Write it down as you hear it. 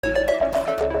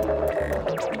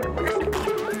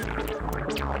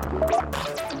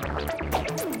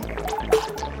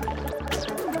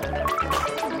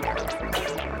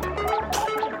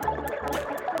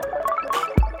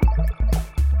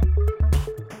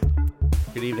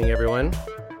Good evening, everyone.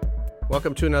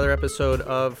 Welcome to another episode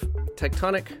of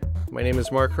Tectonic. My name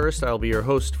is Mark Hurst. I'll be your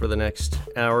host for the next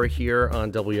hour here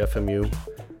on WFMU,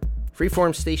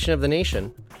 freeform station of the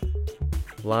nation,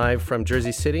 live from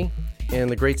Jersey City in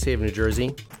the great state of New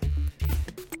Jersey.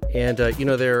 And,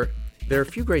 there are a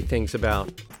few great things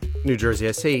about New Jersey.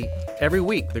 I say every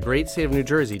week, the great state of New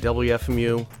Jersey,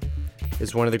 WFMU,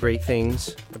 is one of the great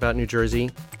things about New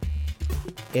Jersey.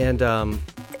 And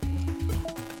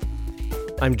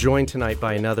I'm joined tonight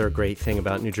by another great thing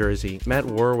about New Jersey. Matt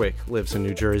Warwick lives in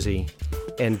New Jersey,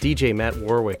 and DJ Matt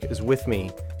Warwick is with me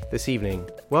this evening.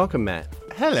 Welcome, Matt.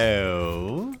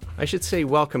 Hello. I should say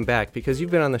welcome back, because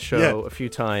you've been on the show a few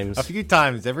times. A few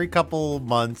times. Every couple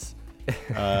months,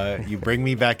 you bring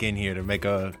me back in here to make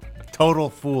a total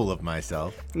fool of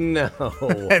myself. No.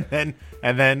 and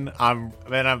then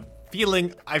I'm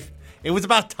feeling it was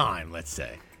about time, let's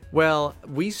say. Well,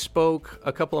 we spoke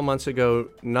a couple of months ago,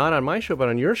 not on my show, but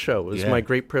on your show. It was my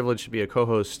great privilege to be a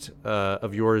co-host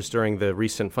of yours during the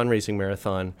recent fundraising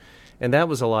marathon, and that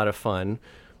was a lot of fun.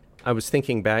 I was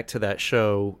thinking back to that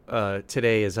show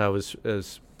today as I was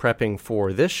prepping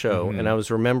for this show, and I was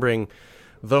remembering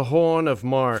the Horn of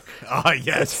Mark. Oh,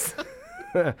 yes.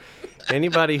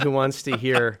 Anybody who wants to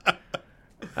hear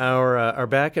our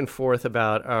back and forth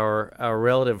about our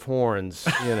relative horns,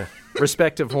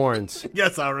 respective horns.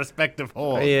 Yes, our respective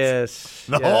horns. Yes.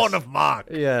 The Horn of Mark.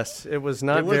 Yes, it was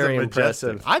not very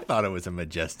impressive. I thought it was a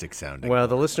majestic sounding. Well,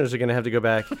 the listeners are going to have to go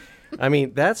back. I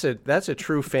mean, that's a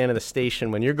true fan of the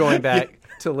station. When you're going back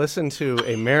to listen to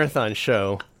a marathon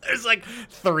show. There's like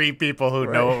 3 people who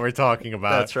know what we're talking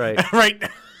about. That's right. Right now.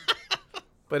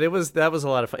 But that was a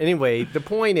lot of fun. Anyway, the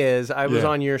point is, I was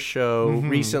on your show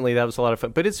recently. That was a lot of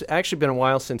fun. But it's actually been a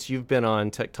while since you've been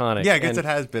on Tectonic. Yeah, I guess it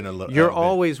has been a little. You're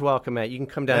always welcome, Matt. You can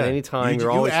come down anytime.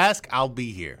 You ask, I'll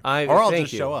be here. Or I'll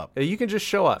just show up. You can just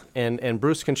show up, and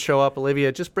Bruce can show up.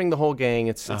 Olivia, just bring the whole gang.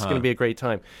 It's going to be a great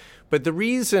time. But the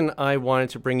reason I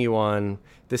wanted to bring you on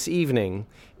this evening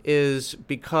is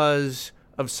because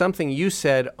of something you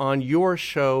said on your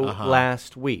show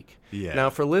last week. Yeah. Now,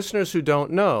 for listeners who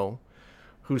don't know,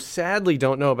 who sadly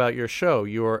don't know about your show,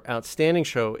 your outstanding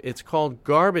show, it's called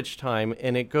Garbage Time,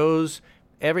 and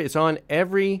it's on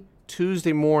every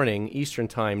Tuesday morning Eastern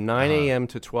Time, 9 a.m.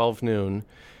 to 12 noon.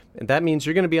 And that means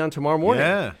you're going to be on tomorrow morning.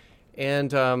 Yeah.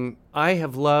 And I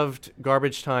have loved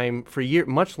Garbage Time for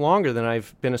much longer than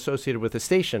I've been associated with the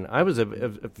station. I was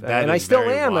and I still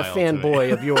am a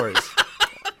fanboy of yours.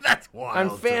 That's wild. I'm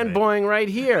fanboying right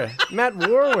here. Matt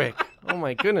Warwick. Oh,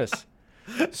 my goodness.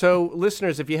 So,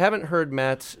 listeners, if you haven't heard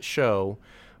Matt's show,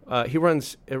 he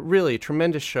runs a really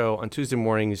tremendous show on Tuesday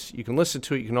mornings. You can listen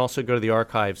to it. You can also go to the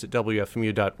archives at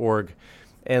wfmu.org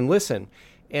and listen.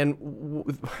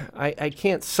 And I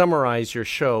can't summarize your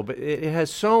show, but it has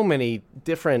so many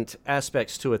different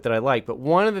aspects to it that I like. But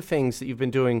one of the things that you've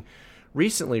been doing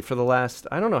recently for the last,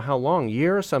 I don't know how long,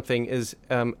 year or something, is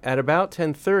at about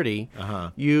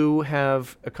 10:30, you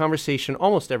have a conversation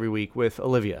almost every week with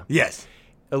Olivia. Yes.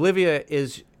 Olivia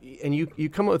is, and you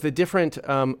come up with a different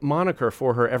moniker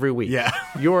for her every week. Yeah.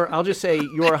 I'll just say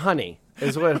you're honey,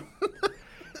 is what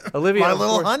Olivia. My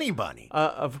little honey bunny.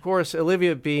 Of course,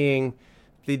 Olivia being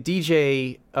the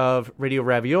DJ of Radio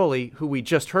Ravioli, who we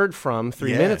just heard from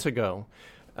 3 minutes ago.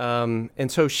 And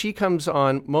so she comes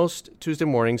on most Tuesday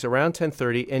mornings around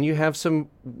 10:30, and you have some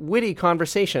witty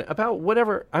conversation about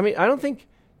whatever. I mean,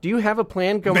 do you have a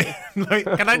plan going?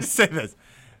 Can I just say this?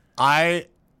 I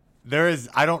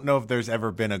don't know if there's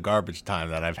ever been a Garbage Time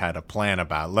that I've had a plan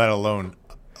about, let alone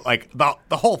like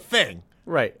the whole thing.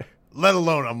 Right. Let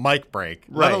alone a mic break.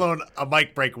 Right. Let alone a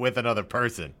mic break with another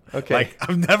person. Okay. Like,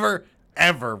 I've never,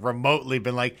 ever remotely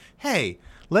been like, hey,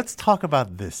 let's talk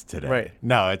about this today. Right.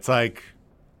 No,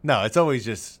 it's always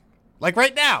just like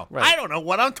right now. Right. I don't know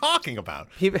what I'm talking about.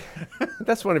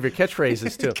 That's one of your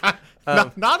catchphrases, too.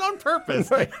 Not on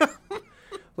purpose. Right.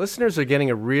 Listeners are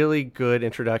getting a really good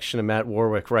introduction to Matt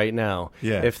Warwick right now,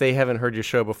 if they haven't heard your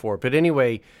show before. But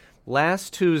anyway,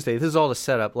 last Tuesday, this is all the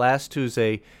setup. Last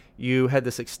Tuesday, you had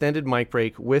this extended mic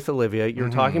break with Olivia. You were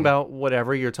talking about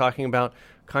whatever. You're talking about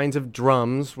kinds of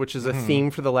drums, which is a theme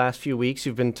for the last few weeks.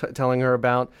 You've been telling her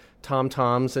about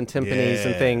tom-toms and timpanis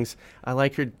and things. I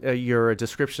like your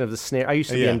description of the snare. I used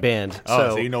to be in band.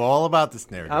 So you know all about the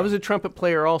snare drum. I was a trumpet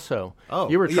player also. Oh,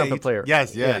 you were a trumpet player.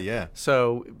 Yes, yeah.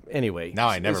 So anyway. Now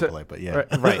I never play, but yeah.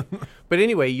 Right. But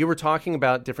anyway, you were talking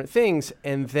about different things,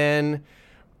 and then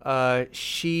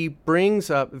she brings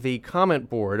up the comment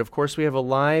board. Of course, we have a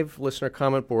live listener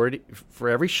comment board for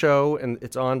every show, and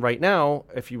it's on right now.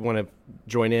 If you want to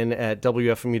join in at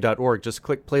wfmu.org, just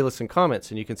click playlists and comments,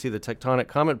 and you can see the Tectonic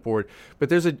comment board. But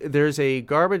there's a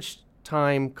Garbage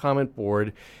time comment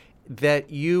board that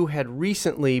you had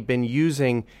recently been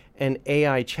using an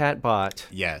AI chatbot.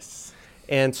 Yes.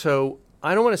 And so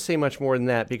I don't want to say much more than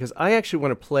that because I actually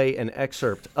want to play an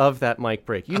excerpt of that mic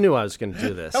break. You knew I was going to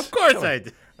do this. Of course I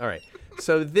did. All right.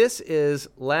 So this is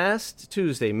last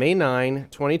Tuesday, May 9,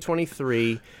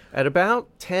 2023, at about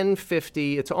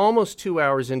 10:50. It's almost 2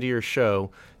 hours into your show,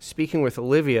 speaking with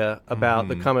Olivia about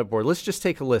the comment board. Let's just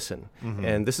take a listen.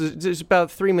 And this is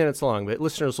about 3 minutes long, but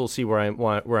listeners will see where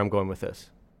I'm going with this.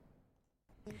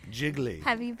 Jiggly.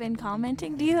 Have you been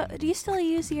commenting? Do you still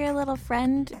use your little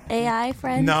friend, AI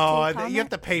friend? No, to comment? you have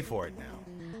to pay for it now.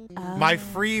 My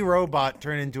free robot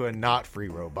turned into a not free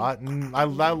robot, and I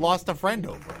lost a friend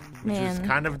over it, which is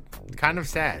kind of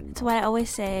sad. That's what I always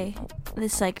say.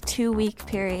 This 2-week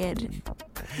period,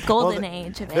 golden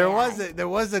age of AI.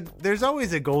 There's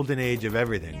always a golden age of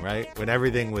everything, right? When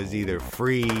everything was either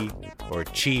free or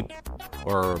cheap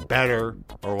or better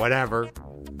or whatever.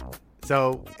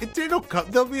 So it'll come.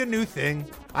 There'll be a new thing.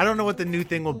 I don't know what the new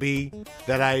thing will be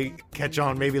that I catch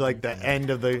on. Maybe like the end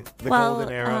of the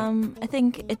golden era. I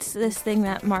think it's this thing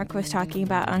that Mark was talking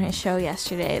about on his show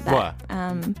yesterday. That,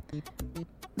 What?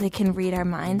 They can read our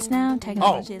minds now.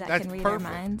 Technology that that's can read perfect.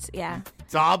 our minds. Yeah.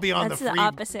 So I'll be on That's the free. the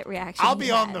opposite reaction. I'll be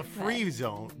he on had,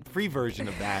 the free version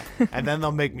of that, and then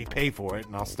they'll make me pay for it,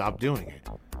 and I'll stop doing it.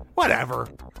 Whatever.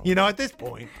 At this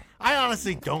point, I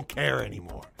honestly don't care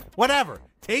anymore. Whatever.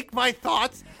 Take my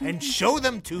thoughts and show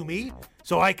them to me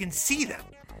so I can see them.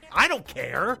 I don't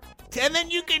care. And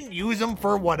then you can use them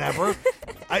for whatever.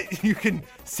 You can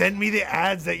send me the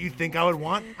ads that you think I would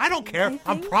want. I don't care.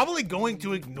 I'm probably going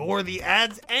to ignore the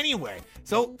ads anyway.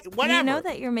 So whatever. You know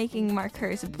that you're making Mark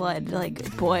Kerr's blood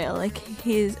boil.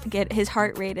 His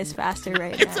heart rate is faster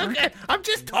right now. It's okay. I'm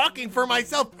just talking for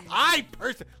myself.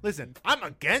 Listen, I'm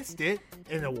against it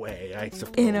in a way, I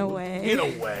suppose. In a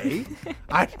way.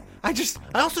 I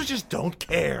also just don't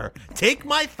care. Take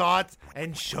my thoughts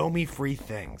and show me free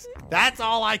things. That's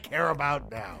all I care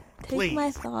about now. Please. Take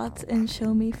my thoughts and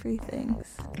show me free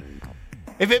things.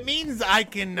 If it means I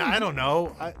can, I don't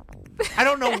know. I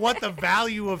don't know what the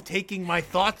value of taking my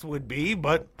thoughts would be,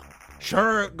 but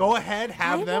sure, go ahead,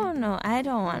 have them. I don't know. I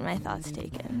don't want my thoughts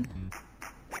taken.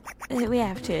 We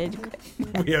have to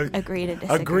agree to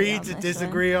disagree. Agree on to this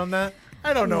disagree one. on that?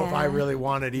 I don't know if I Yeah. really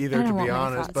want it either, I don't to want be my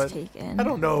honest. But thoughts taken. I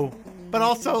don't know. But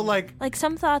also,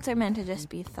 some thoughts are meant to just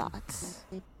be thoughts.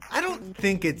 I don't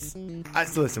think it's.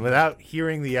 Listen, without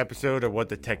hearing the episode or what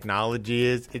the technology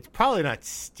is, it's probably not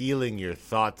stealing your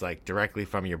thoughts directly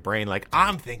from your brain.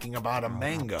 I'm thinking about a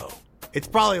mango. It's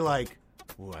probably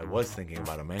ooh, I was thinking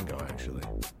about a mango actually.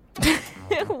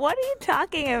 What are you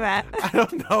talking about? I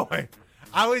don't know.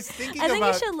 I was thinking I think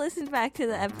about you should listen back to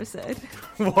the episode.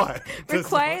 what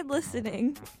Required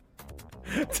listening.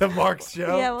 to Mark's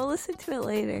show. Yeah, we'll listen to it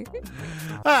later.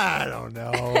 I don't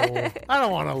know. I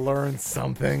don't want to learn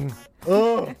something.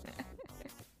 Oh.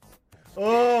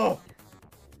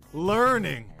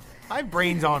 Learning. My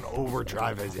brain's on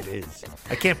overdrive as it is.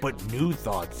 I can't put new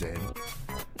thoughts in.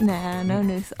 Nah, no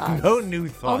new thoughts. No new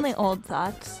thoughts. Only old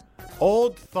thoughts.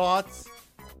 Old thoughts.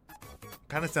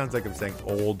 Kind of sounds like I'm saying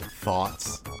old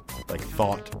thoughts. Like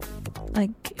thought.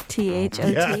 Like THOT?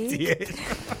 Yeah, TH.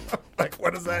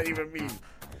 What does that even mean?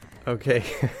 Okay.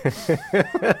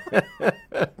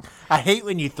 I hate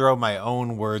when you throw my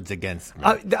own words against me.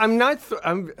 I'm not.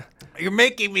 You're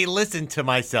making me listen to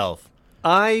myself.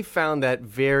 I found that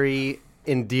very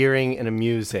endearing and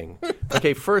amusing.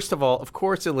 Okay, first of all, of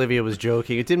course, Olivia was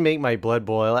joking. It didn't make my blood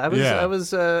boil. I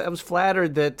was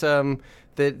flattered that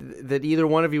that either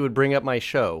one of you would bring up my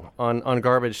show on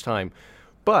Garbage Time.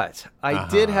 But I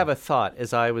did have a thought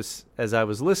as I was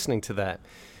listening to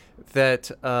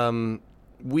that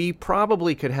we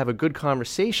probably could have a good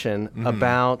conversation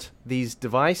about these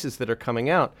devices that are coming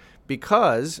out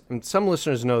because, and some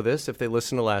listeners know this if they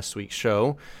listened to last week's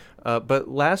show, but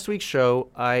last week's show,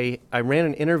 I ran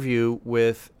an interview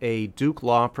with a Duke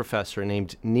Law professor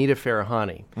named Nita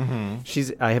Farahani.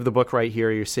 I have the book right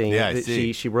here. You're seeing Yeah, it. I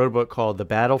see. She wrote a book called The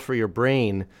Battle for Your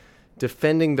Brain,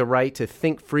 Defending the Right to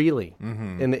Think Freely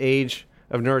in the Age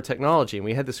of Neurotechnology. And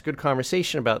we had this good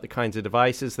conversation about the kinds of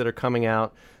devices that are coming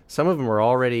out. Some of them are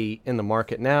already in the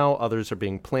market now. Others are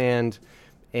being planned.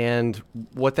 And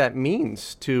what that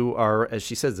means to our, as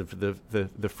she says,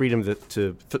 the freedom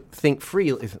to think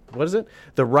freely. What is it?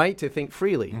 The right to think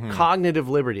freely. Cognitive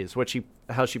liberty is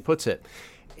how she puts it.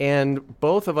 And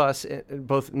both of us,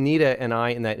 both Nita and I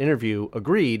in that interview,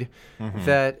 agreed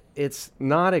that it's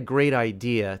not a great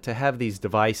idea to have these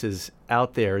devices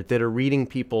out there that are reading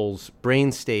people's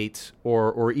brain states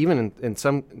or even in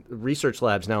some research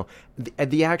labs now,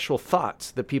 the actual thoughts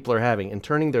that people are having and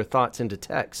turning their thoughts into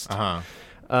text.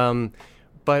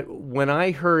 But when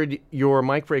I heard your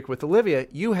mic break with Olivia,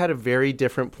 you had a very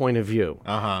different point of view.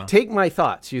 Take my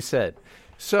thoughts, you said.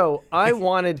 So I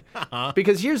wanted,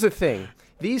 because here's the thing.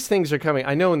 These things are coming.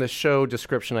 I know in the show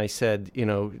description I said,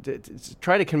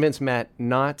 try to convince Matt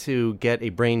not to get a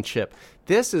brain chip.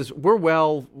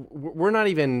 We're not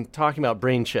even talking about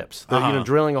brain chips. They're,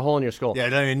 drilling a hole in your skull. Yeah,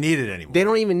 they don't even need it anymore. They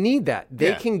don't even need that.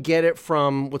 They can get it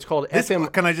from what's called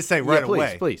FM. Can I just say right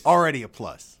away? Please. Already a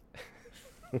plus.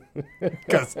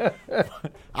 Because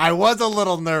I was a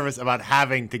little nervous about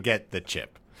having to get the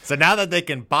chip. So now that they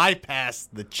can bypass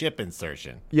the chip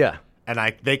insertion. Yeah.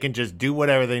 And they can just do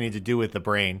whatever they need to do with the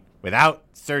brain without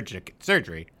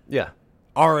surgery. Yeah.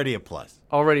 Already a plus.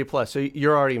 Already a plus. So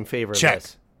you're already in favor Check. of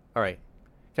this. All right.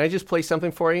 Can I just play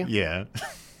something for you? Yeah.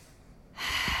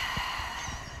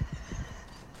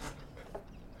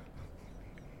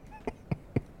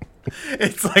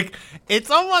 It's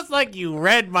almost like you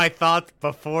read my thoughts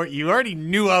before. You already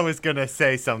knew I was going to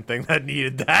say something that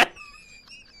needed that.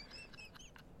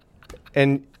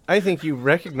 And I think you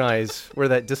recognize where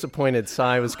that disappointed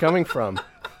sigh was coming from.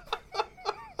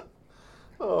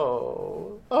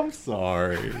 Oh, I'm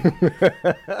sorry.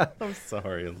 I'm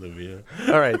sorry, Olivia.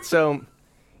 All right, so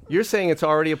you're saying it's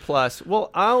already a plus.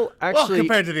 Well, I'll actually... Well,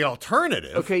 compared to the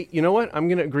alternative. Okay, you know what? I'm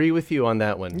going to agree with you on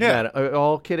that one. Yeah. That,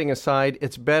 all kidding aside,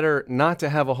 it's better not to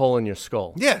have a hole in your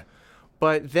skull. Yeah.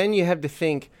 But then you have to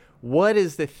think, what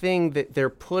is the thing that they're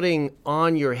putting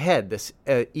on your head? This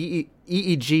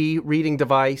EEG reading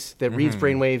device that reads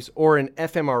brainwaves, or an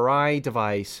fMRI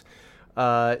device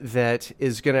that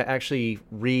is going to actually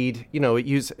read,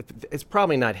 it's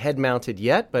probably not head-mounted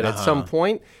yet, but at some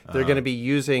point they're going to be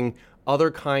using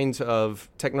other kinds of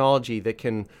technology that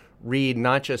can read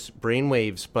not just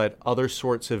brainwaves, but other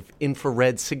sorts of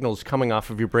infrared signals coming off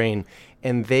of your brain.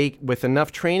 And they, with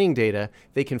enough training data,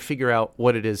 they can figure out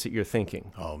what it is that you're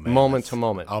thinking. Oh, man. Moment to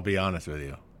moment. I'll be honest with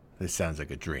you. This sounds like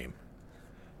a dream.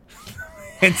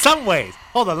 In some ways.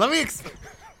 Hold on, let me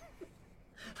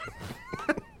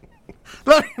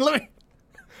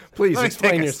Please let me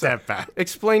explain take a yourself. Step back.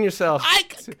 Explain yourself.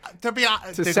 To be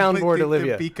honest, to soundboard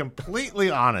Olivia. To be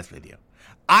completely honest with you,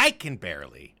 I can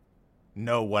barely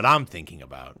know what I'm thinking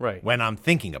about when I'm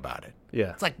thinking about it.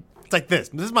 Yeah. It's like this.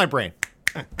 This is my brain.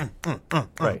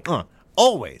 Right.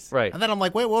 Always. Right. And then I'm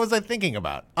like, wait, what was I thinking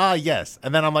about? Yes.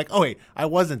 And then I'm like, oh, wait, I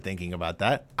wasn't thinking about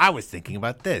that. I was thinking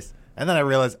about this. And then I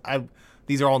realized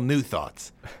these are all new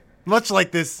thoughts. Much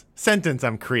like this sentence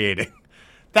I'm creating.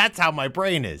 That's how my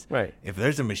brain is. Right. If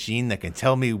there's a machine that can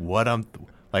tell me what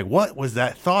what was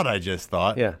that thought I just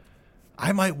thought? Yeah.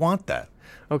 I might want that.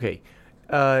 Okay.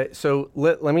 So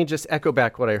let me just echo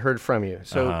back what I heard from you.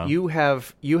 So you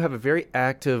have a very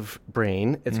active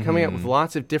brain. It's coming up with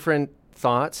lots of different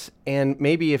thoughts, and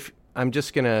maybe if I'm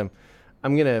gonna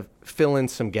fill in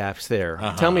some gaps there.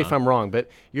 Tell me if I'm wrong, but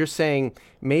you're saying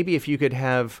maybe if you could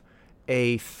have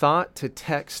a thought to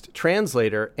text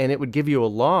translator and it would give you a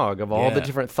log of all the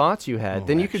different thoughts you had,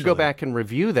 then you could go back and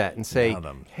review that and say,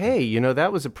 hey,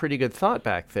 that was a pretty good thought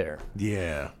back there.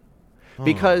 Yeah.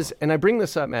 Because, and I bring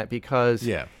this up, Matt, because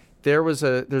there's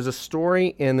a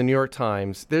story in the New York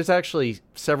Times. There's actually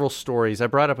several stories. I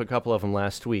brought up a couple of them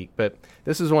last week, but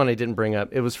this is one I didn't bring up.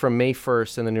 It was from May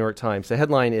 1st in the New York Times. The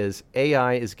headline is,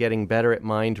 AI is getting better at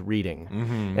mind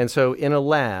reading. And so in a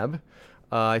lab,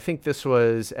 I think this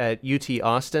was at UT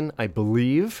Austin, I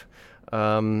believe,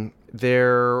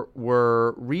 there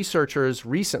were researchers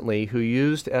recently who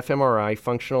used fMRI,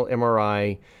 functional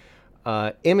MRI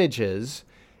images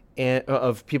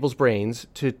of people's brains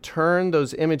to turn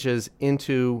those images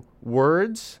into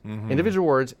words, individual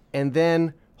words, and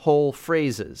then whole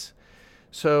phrases.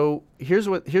 So here's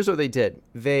what they did.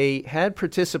 They had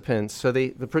participants. So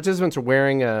the participants are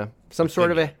wearing some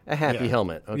sort of a happy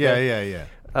helmet. Okay?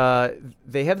 Yeah.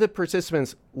 They have the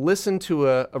participants listen to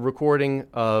a recording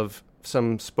of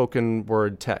some spoken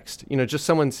word text. Just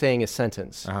someone saying a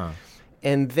sentence,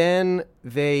 and then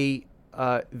they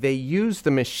use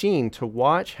the machine to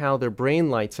watch how their brain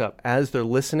lights up as they're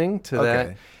listening to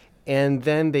that, and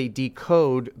then they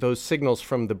decode those signals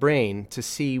from the brain to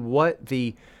see what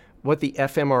the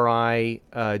fMRI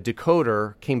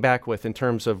decoder came back with in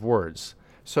terms of words.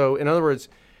 So, in other words,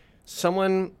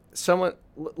 someone.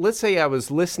 Let's say I was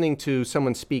listening to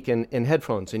someone speak in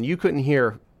headphones, and you couldn't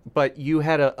hear but you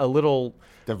had a little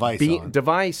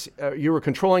device. You were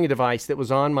controlling a device that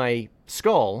was on my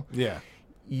skull. Yeah.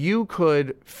 You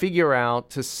could figure out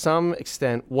to some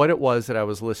extent what it was that I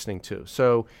was listening to.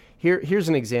 So here's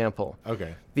an example.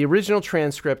 Okay. The original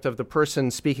transcript of the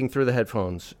person speaking through the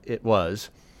headphones, it was,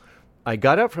 I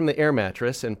got up from the air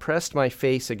mattress and pressed my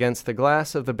face against the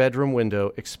glass of the bedroom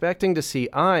window, expecting to see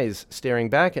eyes staring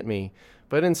back at me,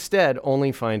 but instead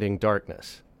only finding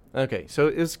darkness. Okay, so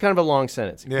it's kind of a long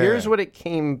sentence. Yeah. Here's what it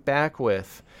came back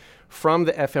with from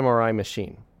the fMRI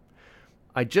machine.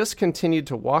 I just continued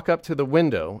to walk up to the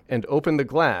window and open the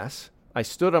glass. I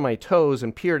stood on my toes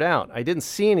and peered out. I didn't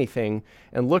see anything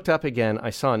and looked up again. I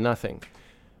saw nothing.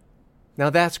 Now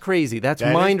that's crazy. That's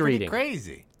mind reading.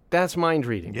 Crazy. That's mind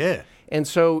reading. Yeah. And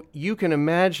so you can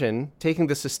imagine, taking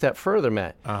this a step further,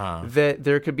 Matt, that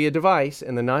there could be a device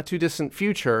in the not too distant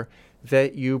future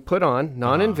that you put on,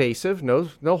 non-invasive,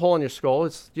 no hole in your skull.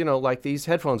 It's, like these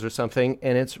headphones or something,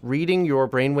 and it's reading your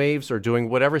brain waves or doing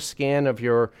whatever scan of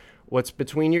what's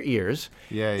between your ears.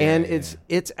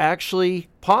 It's actually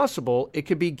possible. It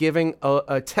could be giving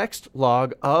a text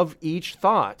log of each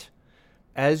thought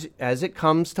as it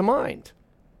comes to mind.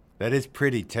 That is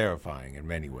pretty terrifying in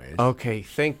many ways. Okay,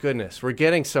 thank goodness. We're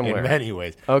getting somewhere. In many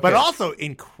ways. Okay. But also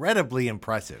incredibly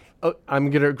impressive. Oh,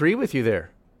 I'm going to agree with you there.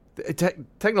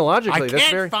 Technologically, that's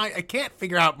very... I can't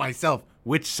figure out myself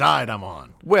which side I'm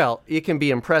on. Well, it can be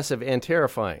impressive and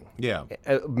terrifying. Yeah.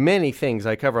 Many things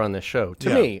I cover on this show,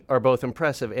 to me, are both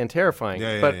impressive and terrifying.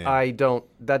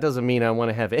 That doesn't mean I want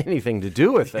to have anything to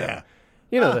do with them. Yeah.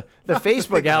 The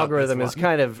Facebook algorithm is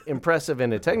kind of impressive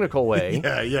in a technical way.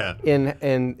 Yeah.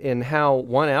 In how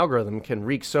one algorithm can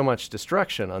wreak so much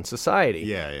destruction on society.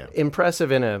 Yeah.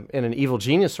 Impressive in an evil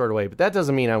genius sort of way, but that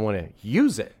doesn't mean I want to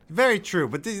use it. Very true,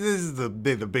 but this is the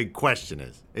big question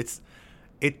is,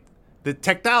 the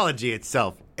technology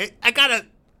itself.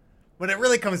 When it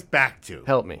really comes back to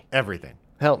help me everything.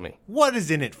 Help me. What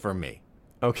is in it for me?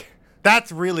 Okay,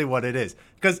 that's really what it is.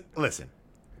 Because listen.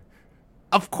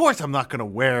 Of course I'm not going to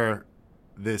wear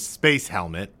this space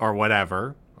helmet or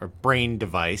whatever, or brain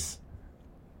device.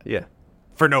 Yeah.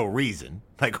 For no reason.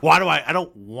 Like, why do I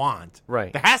don't want.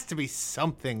 Right. There has to be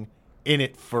something in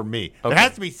it for me. Okay. There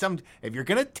has to be if you're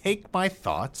going to take my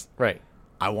thoughts. Right.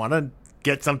 I want to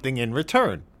get something in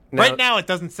return. Right now, it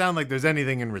doesn't sound like there's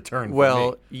anything in return for me.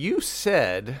 Well, you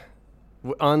said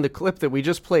on the clip that we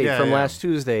just played from last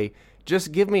Tuesday,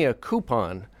 just give me a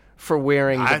coupon for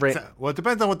wearing the brain. Well, it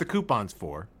depends on what the coupon's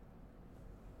for.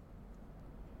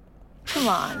 Come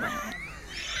on, Matt.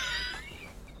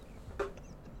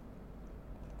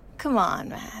 Come on,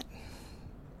 Matt.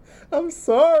 I'm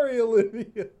sorry,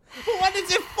 Olivia. What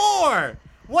is it for?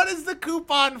 What is the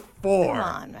coupon for? Come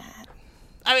on, Matt.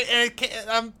 I mean,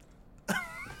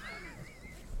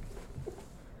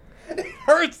 it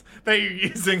hurts that you're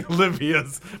using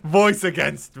Olivia's voice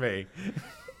against me.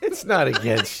 It's not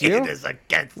against you. It is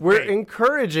against me. We're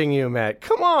encouraging you, Matt.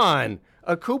 Come on.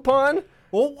 A coupon?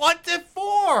 Well, what's it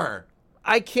for?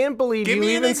 I can't believe you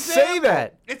even say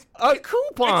that. It's a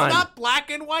coupon. It's not black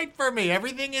and white for me.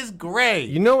 Everything is gray.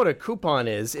 You know what a coupon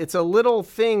is? It's a little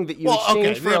thing that you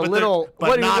exchange for a little...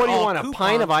 What do you want, a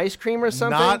pint of ice cream or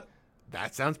something?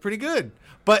 That sounds pretty good.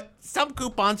 But some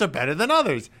coupons are better than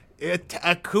others.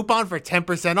 A coupon for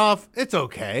 10% off, it's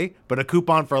okay. But a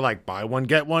coupon for buy one,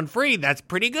 get one free, that's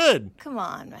pretty good. Come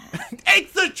on, man.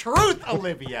 It's the truth,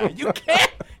 Olivia. You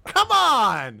can't. Come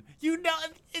on.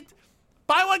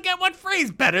 Buy one, get one free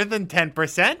is better than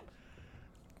 10%.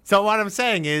 So what I'm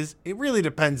saying is, it really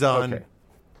depends on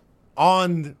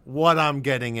what I'm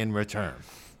getting in return.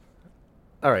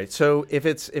 All right. So if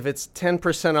it's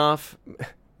 10% off...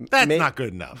 That's not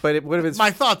good enough. But what if it's... My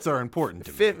thoughts are important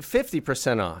to me.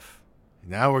 50% off.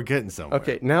 Now we're getting somewhere.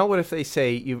 Okay, now what if they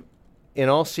say, in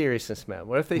all seriousness, Matt,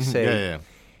 what if they say,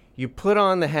 you put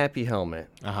on the happy helmet.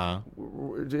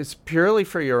 It's purely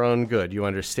for your own good, you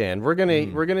understand. We're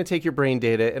gonna take your brain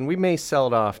data, and we may sell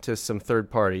it off to some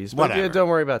third parties. But don't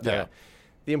worry about that. Yeah.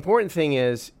 The important thing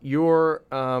is your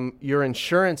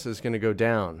insurance is going to go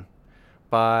down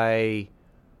by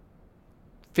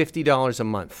 $50 a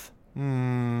month.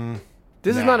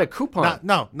 This is not a coupon.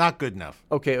 Not good enough.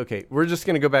 Okay. We're just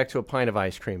going to go back to a pint of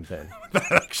ice cream then.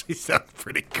 That actually sounds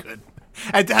pretty good.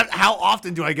 And how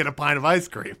often do I get a pint of ice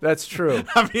cream? That's true.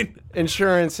 I mean,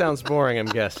 insurance sounds boring, I'm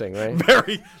guessing,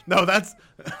 right? No. That's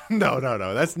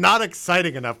not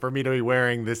exciting enough for me to be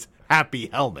wearing this happy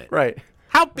helmet. Right.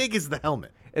 How big is the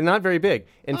helmet? And not very big.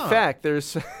 In fact,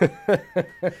 there's...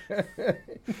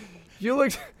 You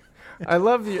looked... I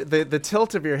love the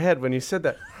tilt of your head when you said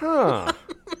that. Huh.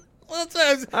 Well,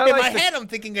 in my head, I'm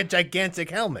thinking a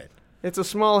gigantic helmet. It's a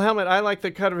small helmet. I like the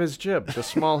cut of his jib. The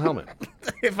small helmet.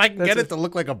 If I can get it to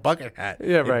look like a bucket hat,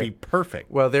 Yeah, it'd be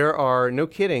perfect. Well, there are, no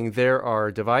kidding, there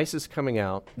are devices coming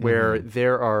out where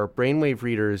there are brainwave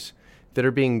readers that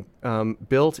are being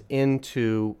built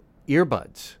into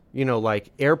earbuds,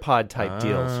 like AirPod type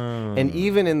deals, and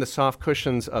even in the soft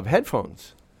cushions of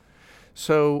headphones.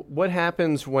 So what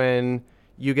happens when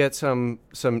you get some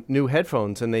new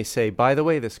headphones and they say, by the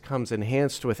way, this comes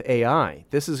enhanced with AI.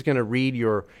 This is going to read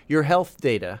your health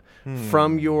data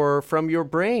from your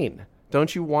brain.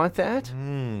 Don't you want that?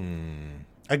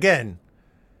 Again,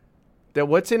 that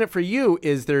what's in it for you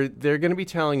is they're going to be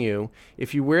telling you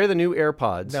if you wear the new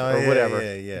AirPods whatever,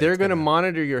 they're going to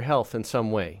monitor your health in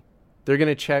some way. They're going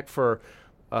to check for.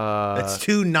 That's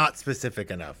too not specific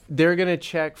enough. They're going to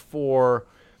check for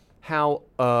how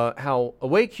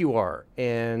awake you are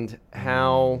and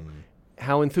how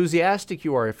enthusiastic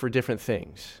you are for different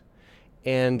things,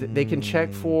 and they can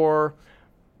check for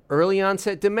early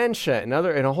onset dementia and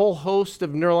a whole host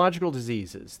of neurological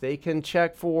diseases. They can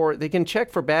check for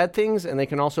bad things, and they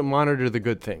can also monitor the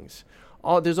good things.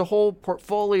 There's a whole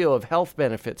portfolio of health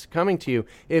benefits coming to you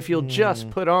if you'll just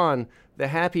put on the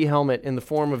happy helmet in the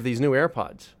form of these new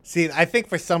AirPods. See, I think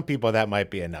for some people that might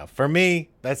be enough. For me,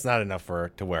 that's not enough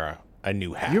to wear a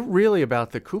new hat. You're really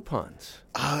about the coupons.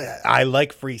 I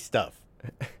like free stuff.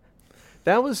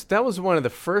 That was one of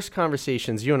the first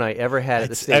conversations you and I ever had at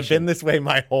the station. I've been this way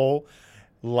my whole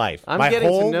life. I'm getting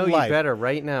to know you better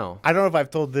right now. I don't know if I've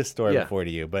told this story before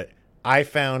to you, but I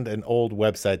found an old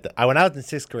website that when I was in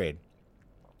 6th grade,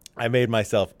 I made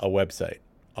myself a website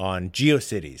on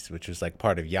GeoCities, which was like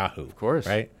part of Yahoo. Of course.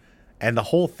 Right? And the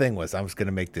whole thing was I was going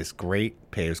to make this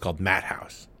great page. It was called Matt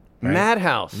House. Right? Matt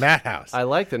House. Matt House. I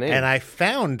like the name. And I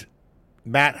found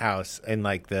Matt House in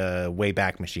like the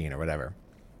Wayback Machine or whatever.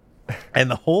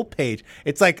 And the whole page,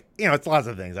 it's like, it's lots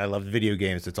of things. I love video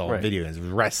games. It's all video games,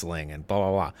 wrestling and blah,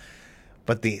 blah, blah.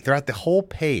 But throughout the whole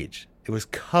page, it was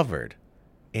covered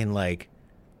in like,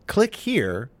 click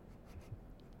here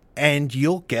and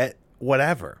you'll get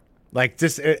whatever. Like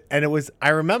and it was,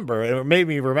 it made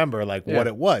me remember like what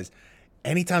it was.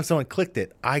 Anytime someone clicked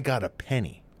it, I got a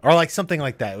penny or like something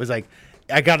like that. It was like,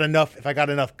 if I got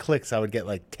enough clicks, I would get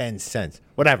like 10 cents,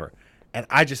 whatever. And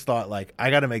I just thought, like,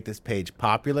 I got to make this page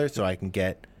popular so I can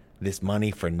get this money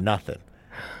for nothing.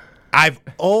 I've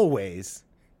always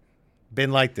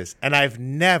been like this, and I've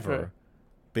never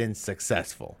been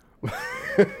successful. But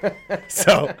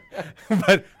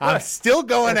I'm still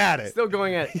going at it. Still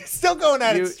going at it. Still going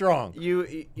at it strong.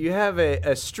 You have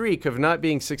a streak of not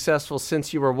being successful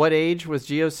since you were what age with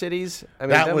GeoCities? I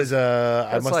mean,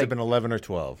 I must have been 11 or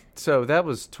 12. So that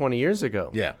was 20 years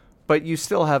ago. Yeah. But you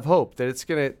still have hope that things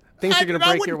are going to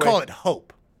break your way. I wouldn't call it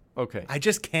hope. Okay. I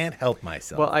just can't help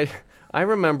myself. Well, I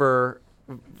remember,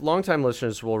 longtime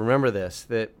listeners will remember this,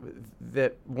 that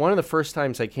one of the first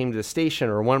times I came to the station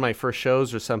or one of my first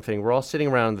shows or something, we're all sitting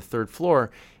around the 3rd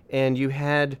floor, and you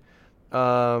had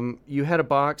a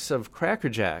box of Cracker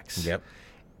Jacks. Yep.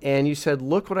 And you said,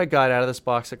 look what I got out of this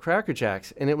box of Cracker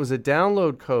Jacks. And it was a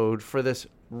download code for this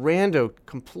rando,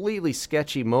 completely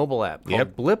sketchy mobile app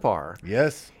called Blipar.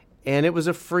 Yes. And it was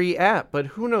a free app, but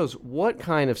who knows what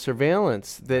kind of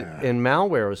surveillance and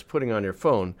malware was putting on your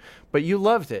phone. But you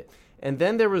loved it. And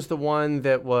then there was the one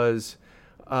that was,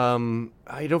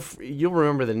 you'll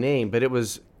remember the name, but it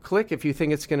was click if you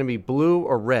think it's going to be blue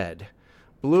or red.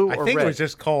 I think it was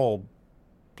just called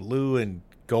blue and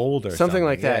gold or something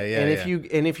like that. Yeah,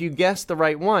 and if you guessed the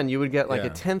right one, you would get like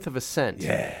 1/10 of a cent.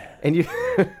 Yeah. And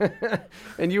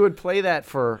you would play that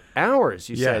for hours.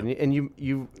 You said, and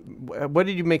you what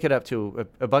did you make it up to?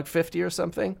 $1.50 or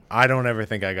something? I don't ever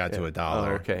think I got to $1.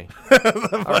 Oh, okay.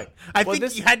 All right. I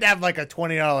think you had to have like a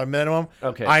 $20 minimum.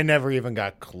 Okay. I never even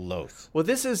got close. Well,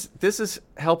 this is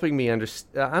helping me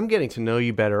understand. I'm getting to know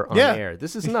you better on air.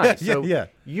 This is nice.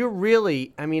 You're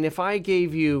really. I mean, if I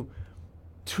gave you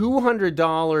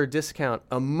 $200 discount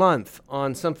a month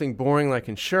on something boring like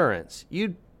insurance,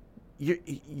 you're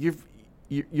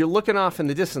looking off in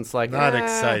the distance like not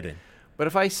exciting. But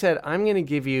if I said I'm going to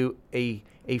give you a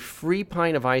free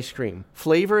pint of ice cream,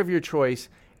 flavor of your choice,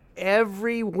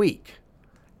 every week,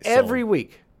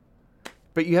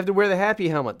 but you have to wear the happy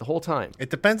helmet the whole time. It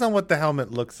depends on what the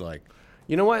helmet looks like.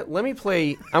 You know what? Let me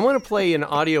play. I want to play an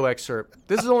audio excerpt.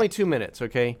 This is only 2 minutes,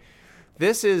 okay?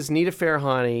 This is Nita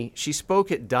Farahani. She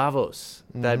spoke at Davos,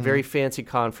 that very fancy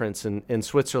conference in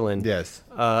Switzerland. Yes.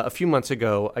 A few months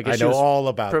ago. I guess I know all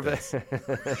about this.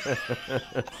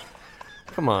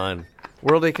 Come on.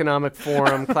 World Economic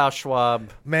Forum, Klaus Schwab.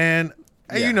 Man,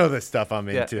 you know the stuff I'm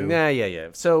into. Yeah.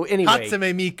 So anyway.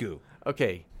 Hatsune Miku.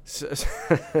 Okay.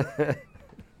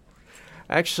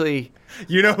 Actually,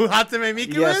 you know who Hatsune Miku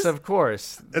is? Yes, of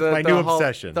course. That's my new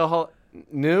obsession.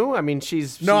 New? I mean,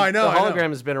 she's I know. The hologram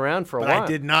has been around for a while. I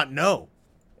did not know.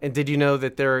 And did you know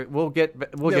that there? We'll get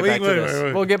back to this.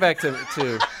 Wait. We'll get back to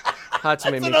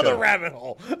Hatsune Miku. Another rabbit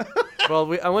hole.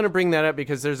 Well, I want to bring that up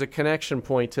because there's a connection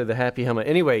point to the Happy Helmet.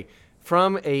 Anyway,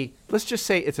 let's just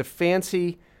say it's a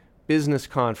fancy business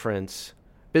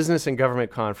and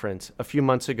government conference a few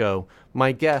months ago.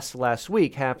 My guest last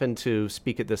week happened to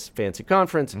speak at this fancy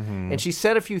conference, and she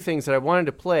said a few things that I wanted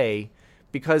to play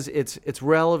because it's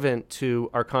relevant to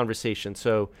our conversation.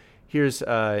 So here's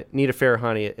Nita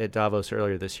Farahani at Davos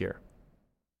earlier this year.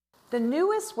 The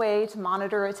newest way to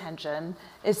monitor attention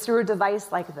is through a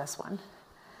device like this one.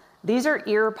 These are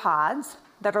ear pods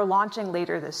that are launching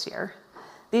later this year.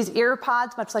 These ear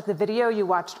pods, much like the video you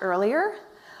watched earlier,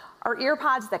 are ear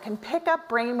pods that can pick up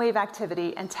brainwave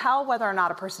activity and tell whether or not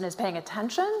a person is paying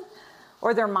attention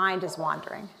or their mind is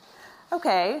wandering.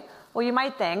 Okay, well, you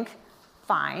might think,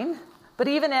 fine, but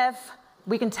even if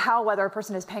we can tell whether a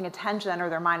person is paying attention or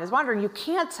their mind is wandering, you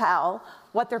can't tell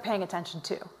what they're paying attention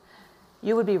to.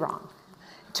 You would be wrong.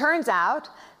 It turns out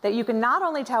that you can not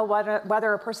only tell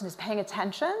whether a person is paying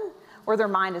attention or their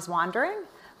mind is wandering,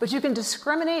 but you can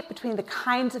discriminate between the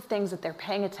kinds of things that they're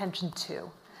paying attention to.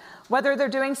 Whether they're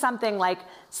doing something like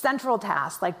central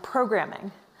tasks, like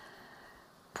programming,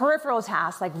 peripheral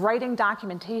tasks, like writing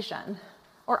documentation,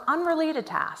 or unrelated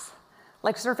tasks,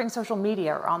 like surfing social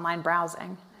media or online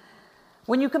browsing.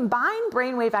 When you combine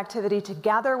brainwave activity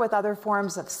together with other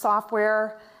forms of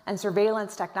software and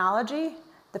surveillance technology,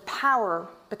 the power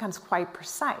becomes quite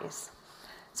precise.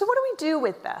 So what do we do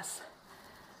with this?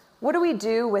 What do we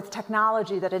do with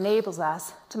technology that enables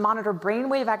us to monitor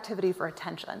brainwave activity for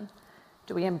attention?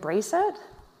 Do we embrace it?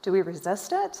 Do we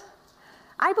resist it?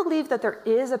 I believe that there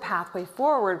is a pathway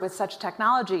forward with such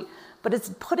technology, but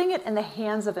it's putting it in the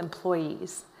hands of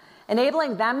employees,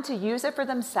 enabling them to use it for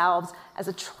themselves as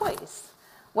a choice,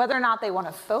 whether or not they want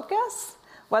to focus,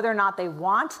 whether or not they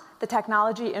want the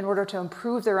technology in order to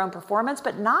improve their own performance,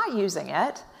 but not using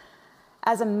it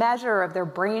as a measure of their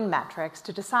brain metrics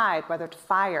to decide whether to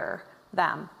fire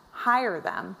them, hire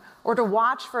them, or to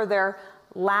watch for their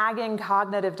lagging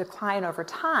cognitive decline over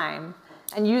time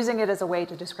and using it as a way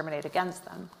to discriminate against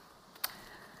them.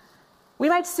 We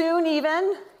might soon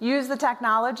even use the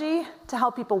technology to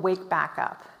help people wake back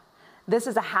up. This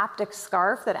is a haptic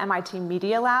scarf that MIT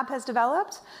Media Lab has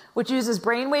developed, which uses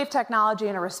brainwave technology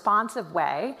in a responsive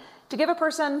way to give a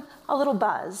person a little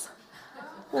buzz,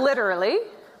 literally,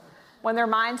 when their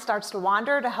mind starts to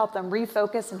wander, to help them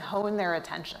refocus and hone their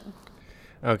attention.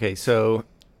 Okay, so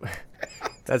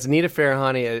that's Nita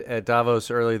Farahani at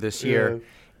Davos earlier this year. Yeah.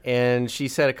 And she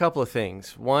said a couple of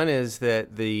things. One is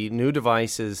that the new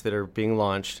devices that are being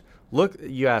launched,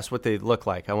 you asked what they look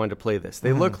like. I wanted to play this.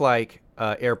 They look like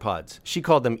AirPods. She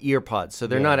called them earpods. So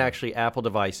they're not actually Apple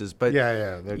devices, but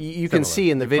you can see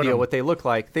in the video what they look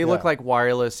like. They look like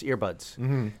wireless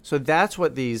earbuds. So that's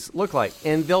what these look like.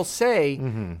 And they'll say,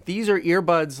 these are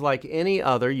earbuds like any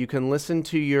other. You can listen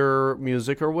to your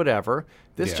music or whatever.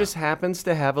 This just happens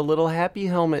to have a little Happy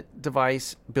Helmet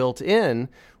device built in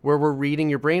where we're reading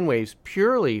your brainwaves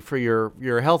purely for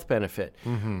your health benefit.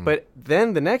 But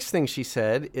then the next thing she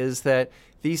said is that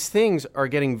these things are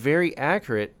getting very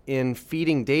accurate in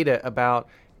feeding data about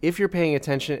if you're paying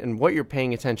attention and what you're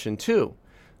paying attention to.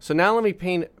 So now let me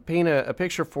paint a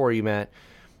picture for you, Matt.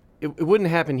 It wouldn't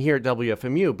happen here at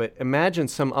WFMU, but imagine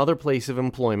some other place of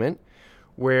employment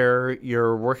where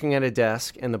you're working at a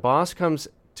desk and the boss comes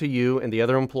to you and the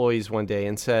other employees one day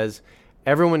and says,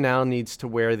 everyone now needs to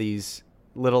wear these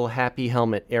little Happy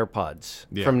Helmet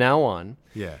AirPods from now on.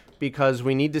 Because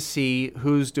we need to see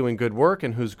who's doing good work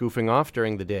and who's goofing off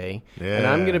during the day. And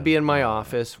I'm going to be in my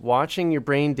office watching your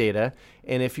brain data.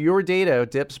 And if your data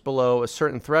dips below a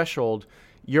certain threshold,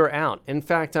 you're out. In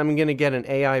fact, I'm going to get an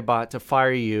AI bot to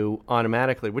fire you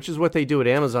automatically, which is what they do at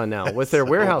Amazon now with their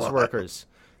warehouse workers.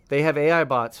 They have AI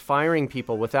bots firing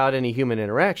people without any human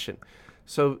interaction.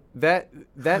 So that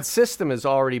system is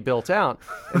already built out.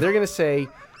 And they're going to say,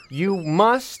 you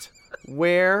must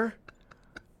wear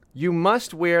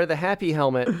the Happy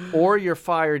Helmet or you're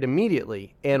fired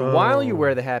immediately. And while you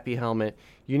wear the Happy Helmet,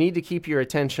 you need to keep your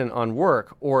attention on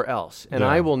work or else. And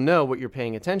I will know what you're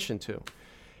paying attention to.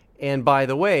 And by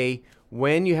the way,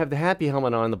 when you have the Happy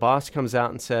Helmet on, the boss comes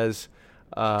out and says,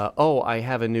 I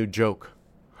have a new joke,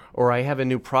 or I have a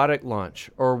new product launch,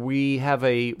 or we're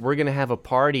going to have a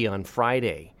party on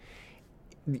Friday.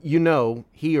 You know,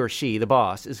 he or she, the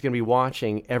boss, is going to be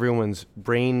watching everyone's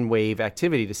brainwave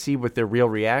activity to see what their real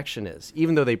reaction is,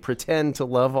 even though they pretend to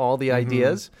love all the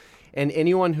ideas. And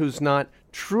anyone who's not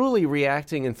truly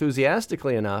reacting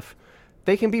enthusiastically enough,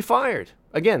 they can be fired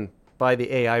again by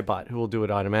the AI bot who will do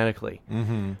it automatically.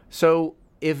 Mm-hmm. So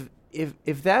if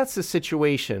that's the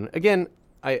situation, again,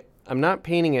 I'm not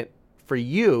painting it for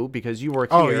you because you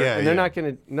work here, and they're not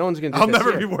going to. No one's going to. I'll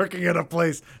never be working at a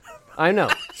place. I know.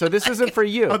 So this isn't for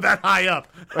you. That high up.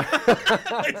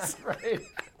 Right.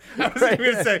 I was going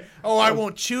to say, I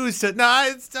won't choose to. No,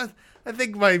 it's not. I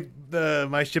think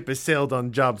my ship has sailed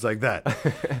on jobs like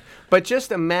that. But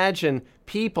just imagine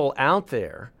people out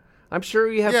there. I'm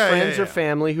sure you have friends or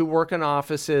family who work in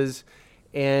offices,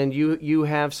 and you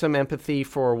have some empathy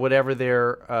for whatever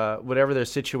their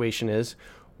situation is.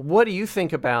 What do you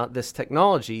think about this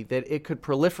technology that it could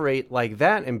proliferate like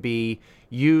that and be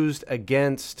used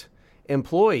against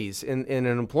employees in an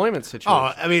employment situation?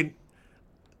 Oh, I mean,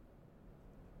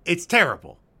 it's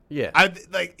terrible. Yeah.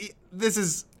 This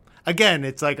is, again,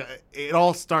 it's like, it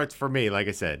all starts for me, like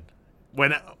I said.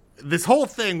 When this whole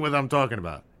thing, what I'm talking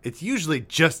about, it's usually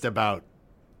just about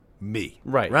me.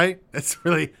 Right. Right? It's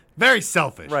really very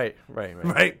selfish.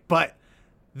 Right. But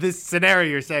this scenario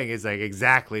you're saying is like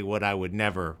exactly what I would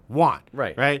never want.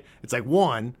 Right? It's like,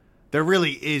 one, there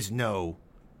really is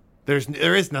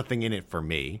there is nothing in it for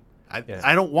me.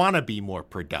 I don't want to be more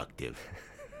productive.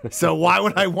 So why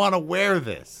would I want to wear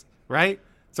this? Right?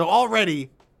 So already,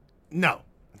 no.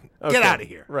 Okay. Get out of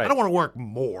here. Right. I don't want to work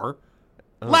more.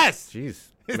 Less. Jeez,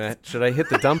 Matt, should I hit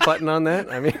the dump button on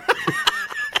that? I mean,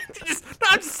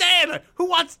 I'm saying, who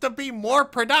wants to be more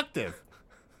productive?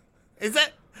 Is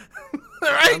that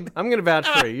right? I'm going to vouch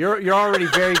for you. You're already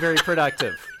very, very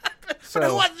productive. So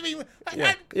who wants to be?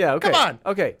 Yeah. Okay. Come on.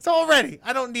 Okay. So already,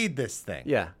 I don't need this thing.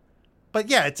 Yeah. But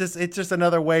yeah, it's just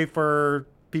another way for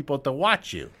people to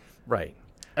watch you. Right.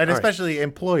 And especially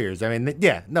employers. I mean,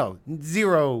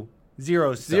 zero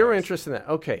interest in that.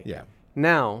 Okay. Yeah.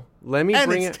 Now, let me bring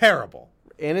it. And it's terrible.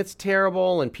 And it's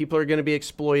terrible, and people are going to be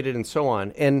exploited and so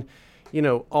on. And,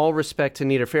 all respect to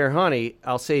Nita Farahani,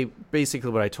 I'll say basically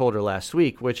what I told her last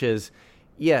week, which is,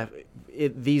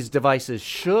 these devices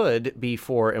should be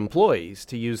for employees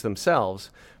to use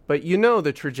themselves. But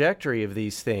the trajectory of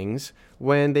these things,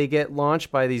 when they get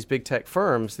launched by these big tech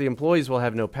firms, the employees will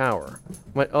have no power.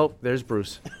 There's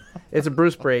Bruce. It's a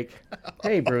Bruce break.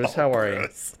 Hey, Bruce, how are you?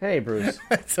 Hey, Bruce.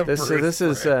 This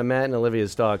is Matt and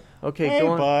Olivia's dog. Okay, hey, go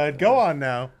on. Bud, go on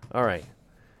now. All right.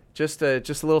 Just a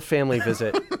little family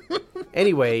visit.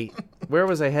 Anyway, where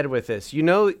was I headed with this? You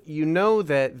know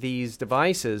that these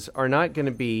devices are not going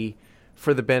to be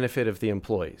for the benefit of the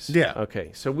employees. Yeah.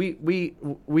 Okay. So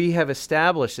we have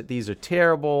established that these are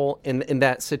terrible in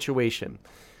that situation.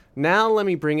 Now let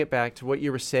me bring it back to what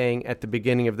you were saying at the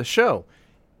beginning of the show.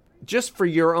 Just for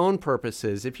your own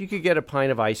purposes, if you could get a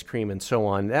pint of ice cream and so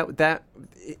on, that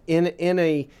in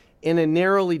a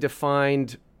narrowly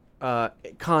defined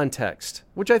context,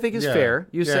 which I think is fair,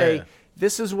 you say,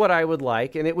 this is what I would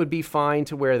like, and it would be fine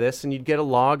to wear this, and you'd get a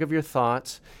log of your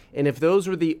thoughts. And if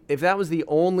that was the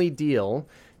only deal,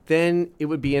 then it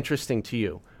would be interesting to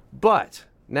you. But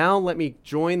now let me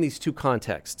join these two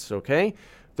contexts, okay?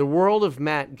 The world of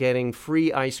Matt getting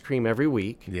free ice cream every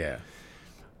week. Yeah.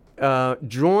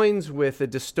 Joins with a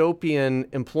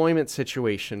dystopian employment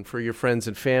situation for your friends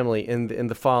and family in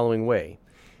the following way.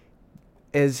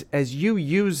 As you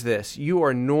use this, you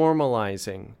are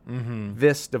normalizing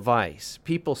this device.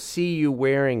 People see you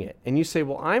wearing it, and you say,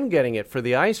 well, I'm getting it for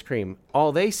the ice cream.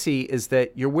 All they see is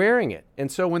that you're wearing it.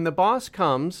 And so when the boss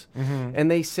comes and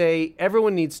they say,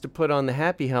 everyone needs to put on the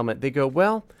happy helmet, they go,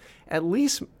 well, at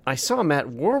least I saw Matt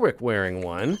Warwick wearing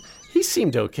one. He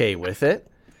seemed okay with it.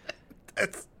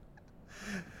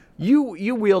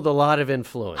 You wield a lot of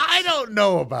influence. I don't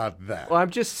know about that. Well,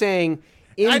 I'm just saying,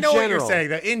 I know what you're saying,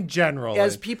 that in general,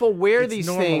 as people wear these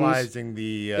things,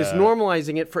 it's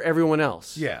normalizing it for everyone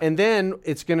else. Yeah. And then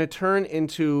it's going to turn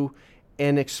into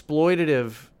an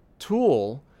exploitative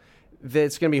tool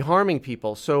that's going to be harming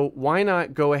people. So why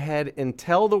not go ahead and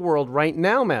tell the world right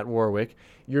now, Matt Warwick,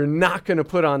 you're not going to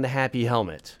put on the happy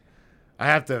helmet. I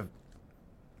have to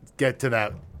get to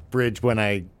that bridge when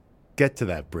I get to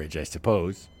that bridge, I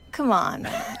suppose. Come on,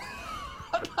 Matt.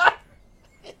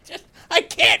 I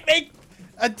can't make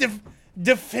a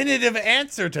definitive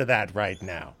answer to that right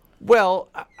now. Well,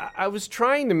 I was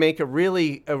trying to make a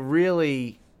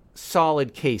really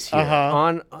solid case here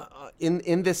on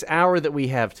in this hour that we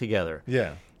have together.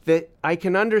 Yeah. That I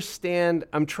can understand.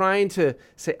 I'm trying to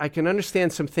say I can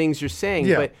understand some things you're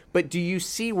saying, but do you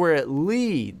see where it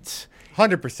leads?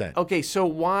 100%. Okay, so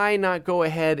why not go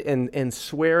ahead and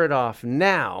swear it off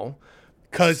now?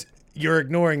 Because you're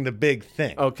ignoring the big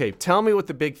thing. Okay, tell me what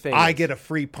the big thing is. I get a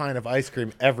free pint of ice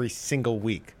cream every single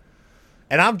week.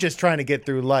 And I'm just trying to get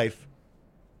through life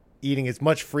eating as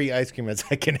much free ice cream as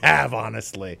I can have,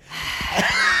 honestly.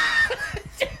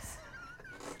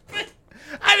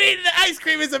 I mean, the ice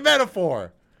cream is a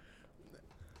metaphor.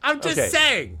 I'm just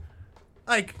saying.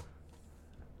 Like,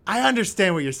 I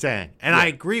understand what you're saying, and I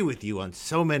agree with you on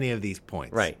so many of these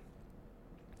points. Right.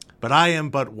 But I am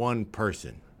but one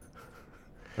person.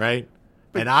 Right?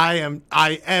 And I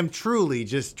am truly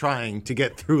just trying to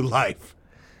get through life.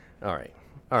 All right.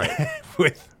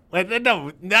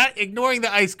 No, not ignoring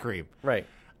the ice cream. Right.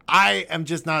 I am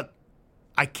just not.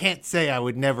 I can't say I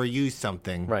would never use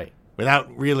something. Right.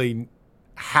 Without really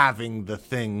having the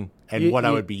thing and what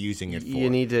I would be using it for. You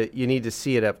need to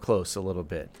see it up close a little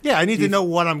bit. Yeah, I need to know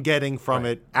what I'm getting from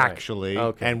it actually,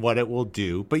 and what it will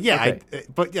do. But yeah,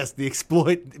 but yes, the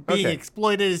being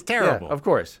exploited is terrible. Yeah, of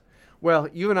course. Well,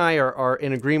 you and I are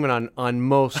in agreement on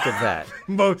most of that.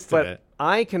 Most of it.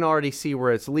 I can already see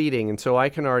where it's leading, and so I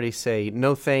can already say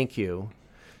no thank you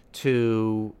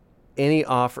to any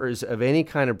offers of any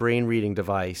kind of brain reading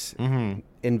device,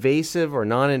 invasive or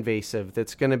non-invasive,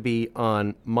 that's going to be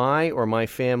on my or my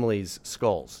family's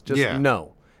skulls. Just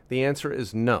no. The answer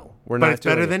is no. We're not doing it. But it's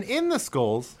better than in the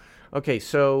skulls. Okay,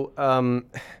 so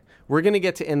we're going to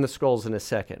get to in the skulls in a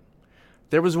second.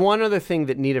 There was one other thing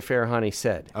that Nita Farahani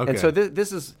said. Okay. And so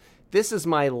this is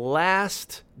my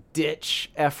last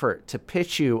ditch effort to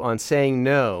pitch you on saying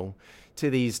no to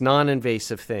these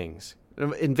non-invasive things.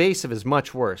 Invasive is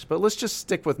much worse, but let's just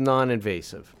stick with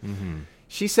non-invasive. Mm-hmm.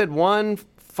 She said one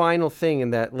final thing in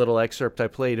that little excerpt I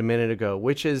played a minute ago,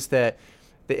 which is that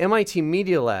the MIT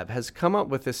Media Lab has come up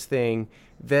with this thing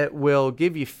that will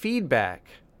give you feedback,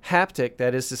 haptic,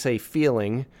 that is to say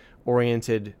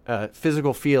feeling-oriented,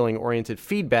 physical feeling-oriented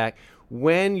feedback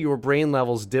when your brain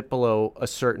levels dip below a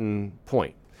certain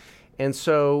point. And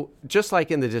so just like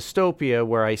in the dystopia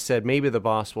where I said maybe the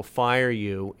boss will fire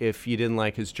you if you didn't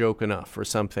like his joke enough or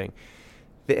something,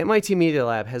 the MIT Media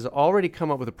Lab has already come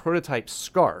up with a prototype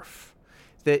scarf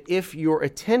that if your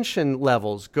attention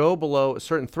levels go below a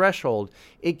certain threshold,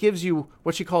 it gives you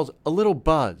what she calls a little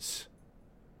buzz.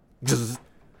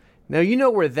 Now, you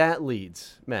know where that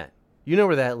leads, Matt. You know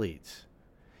where that leads.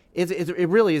 It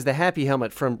really is the happy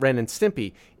helmet from Ren and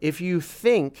Stimpy. If you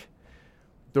think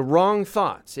the wrong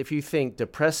thoughts, if you think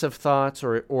depressive thoughts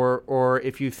or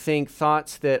if you think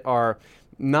thoughts that are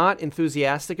not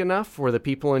enthusiastic enough for the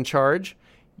people in charge,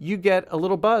 you get a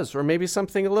little buzz, or maybe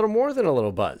something a little more than a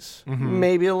little buzz,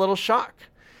 maybe a little shock.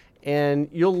 And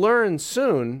you'll learn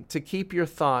soon to keep your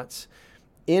thoughts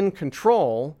in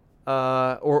control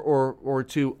or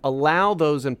to allow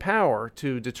those in power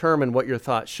to determine what your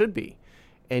thoughts should be.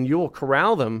 And you'll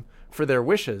corral them for their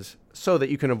wishes so that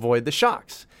you can avoid the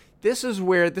shocks. This is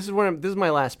my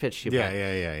last pitch to you.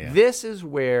 Yeah. This is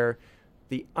where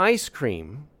the ice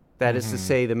cream, that is to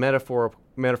say the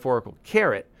metaphorical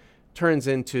carrot, turns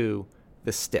into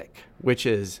the stick, which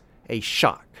is a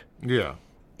shock. Yeah.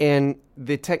 And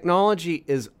the technology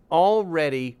is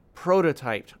already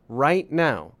prototyped right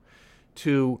now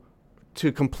to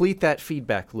complete that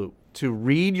feedback loop, to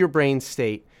read your brain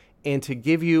state and to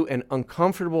give you an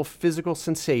uncomfortable physical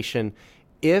sensation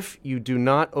if you do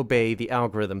not obey the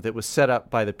algorithm that was set up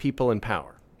by the people in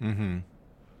power. Mm-hmm.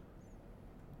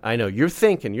 I know you're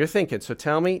thinking. So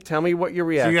tell me what your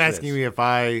reaction is. So you're asking me if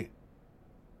I...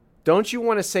 Don't you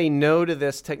want to say no to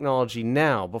this technology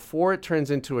now before it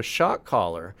turns into a shock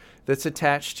collar that's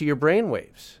attached to your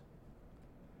brainwaves?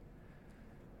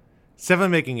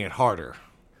 Seven, making it harder.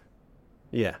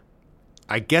 Yeah.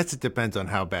 I guess it depends on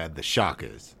how bad the shock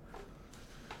is.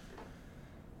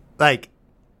 Like,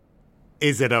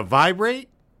 is it a vibrate?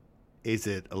 Is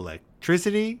it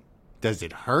electricity? Does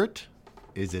it hurt?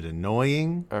 Is it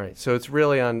annoying? All right, so it's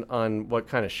really on what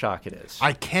kind of shock it is.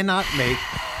 I cannot make...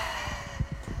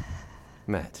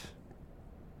 Matt,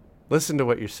 listen to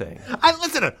what you're saying.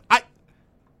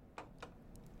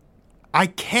 I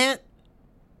can't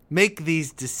make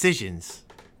these decisions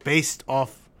based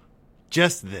off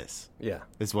just this. Yeah.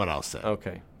 Is what I'll say.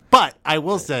 Okay. But I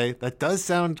will say that does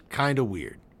sound kind of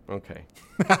weird. Okay.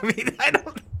 I'm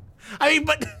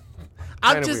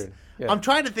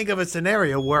trying to think of a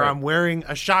scenario where I'm wearing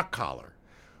a shock collar.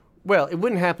 Well, it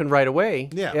wouldn't happen right away.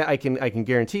 Yeah. I can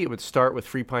guarantee it would start with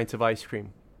 3 pints of ice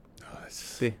cream.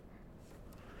 See?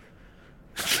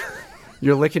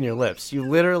 You're licking your lips. You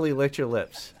literally licked your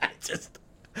lips. I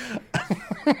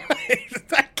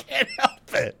can't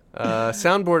help it.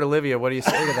 Soundboard Olivia, what do you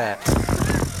say to that?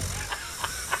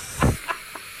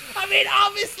 I mean,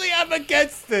 obviously I'm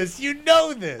against this. You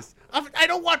know this. I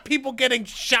don't want people getting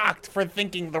shocked for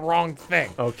thinking the wrong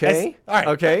thing. Okay. All right.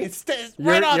 Okay.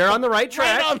 You're on the right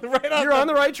track. You're on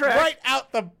the right track. Right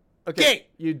out the Okay.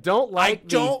 You don't like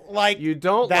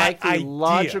that the idea.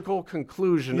 logical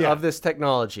conclusion of this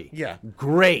technology. Yeah.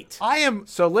 Great. I am.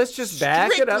 So let's just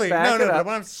back it up.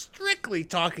 No, I'm strictly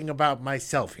talking about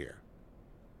myself here.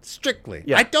 Strictly.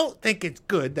 Yeah. I don't think it's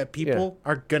good that people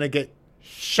are going to get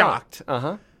shocked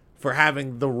for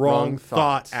having the wrong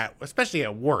thought, especially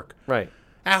at work. Right.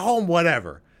 At home,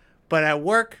 whatever. But at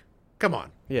work, come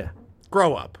on. Yeah.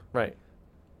 Grow up. Right.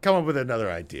 Come up with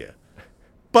another idea.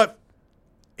 But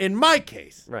in my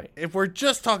case, if we're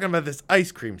just talking about this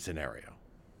ice cream scenario,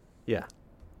 yeah,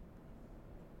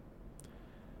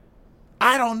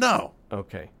 I don't know.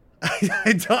 Okay.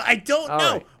 I don't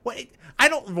know. Right. Wait, I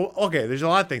don't. Okay, there's a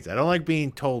lot of things I don't like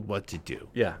being told what to do.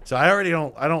 Yeah. So I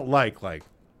don't like.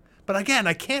 But again,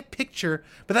 I can't picture.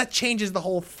 But that changes the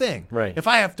whole thing. Right. If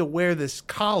I have to wear this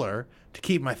collar to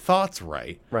keep my thoughts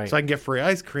right, so I can get free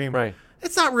ice cream. Right.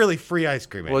 It's not really free ice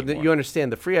cream anymore. Well, you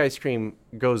understand the free ice cream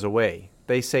goes away.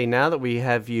 They say now that we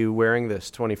have you wearing this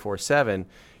 24/7,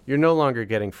 you're no longer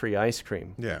getting free ice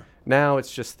cream. Yeah. Now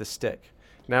it's just the stick.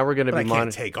 Now we're going to be monitoring. I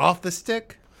can't take off the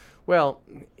stick? Well,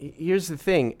 here's the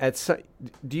thing.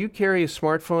 Do you carry a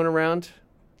smartphone around?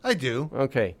 I do.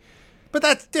 Okay. But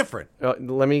that's different.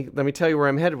 Let me tell you where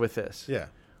I'm headed with this. Yeah.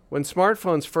 When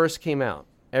smartphones first came out,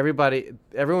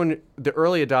 everyone, the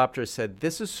early adopters said,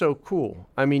 this is so cool.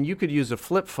 I mean, you could use a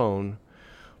flip phone,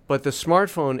 but the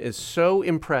smartphone is so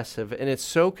impressive and it's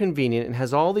so convenient and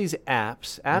has all these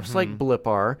apps like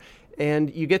Blipar,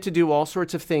 and you get to do all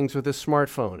sorts of things with a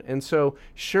smartphone. And so,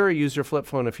 sure, use your flip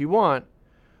phone if you want,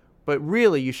 but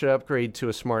really you should upgrade to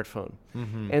a smartphone.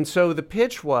 And so the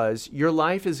pitch was, your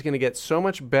life is going to get so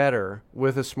much better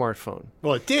with a smartphone.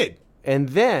 Well, it did. And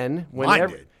then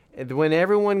when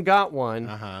everyone got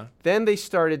one, then they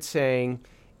started saying,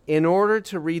 in order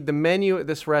to read the menu at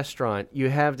this restaurant, you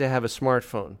have to have a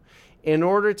smartphone. In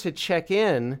order to check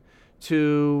in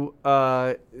to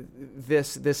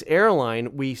this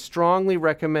airline, we strongly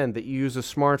recommend that you use a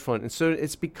smartphone. And so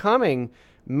it's becoming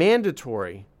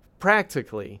mandatory,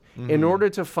 practically, in order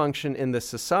to function in this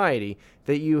society,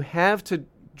 that you have to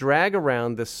drag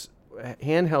around this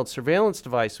handheld surveillance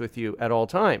device with you at all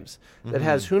times that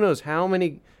has who knows how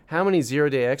many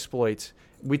zero-day exploits.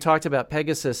 We talked about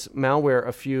Pegasus malware,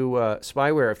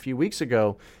 spyware a few weeks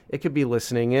ago. It could be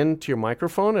listening in to your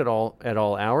microphone at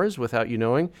all hours without you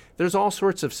knowing. There's all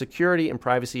sorts of security and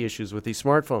privacy issues with these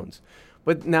smartphones,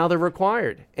 but now they're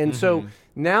required. And so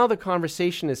now the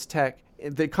conversation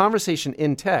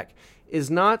in tech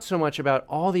is not so much about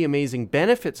all the amazing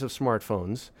benefits of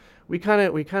smartphones. We kind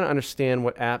of understand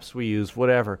what apps we use,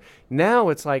 whatever. Now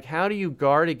it's like, how do you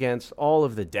guard against all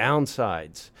of the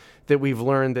downsides that we've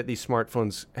learned that these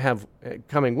smartphones have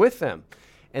coming with them?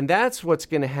 And that's what's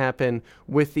going to happen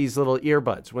with these little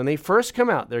earbuds. When they first come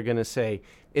out, they're going to say,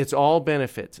 it's all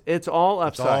benefits. It's all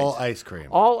upsides. It's all ice cream.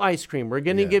 All ice cream. We're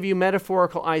going to give you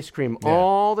metaphorical ice cream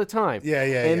all the time.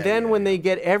 And then when they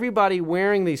get everybody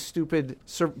wearing these stupid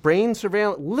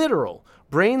literal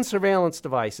brain surveillance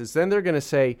devices, then they're going to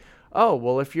say, oh,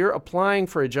 well, if you're applying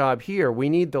for a job here, we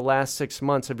need the last 6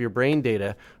 months of your brain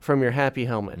data from your Happy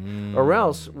Helmet. Or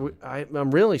else,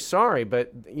 I'm really sorry,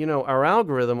 but our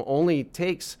algorithm only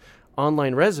takes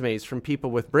online resumes from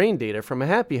people with brain data from a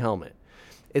Happy Helmet.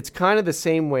 It's kind of the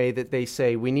same way that they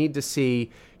say we need to see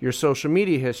your social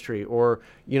media history, or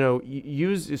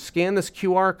scan this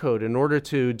QR code in order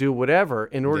to do whatever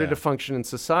in order to function in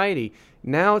society.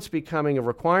 Now it's becoming a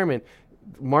requirement.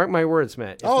 Mark my words,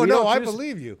 Matt. I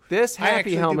believe you. This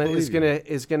Happy Helmet is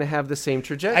gonna have the same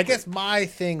trajectory. I guess my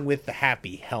thing with the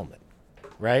Happy Helmet,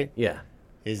 right? Yeah,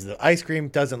 is the ice cream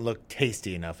doesn't look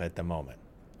tasty enough at the moment,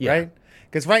 right?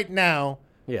 Because right now,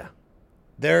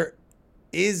 there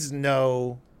is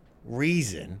no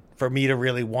reason for me to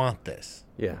really want this.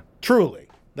 Yeah, truly,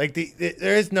 like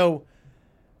there is no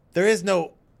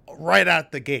right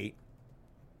out the gate,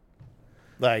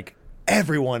 like,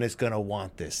 everyone is going to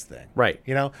want this thing. Right.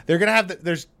 They're going to have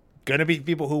there's going to be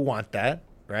people who want that,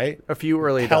 right? A few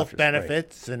early health adopters,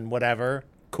 benefits and whatever.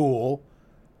 Cool.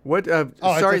 What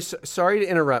sorry to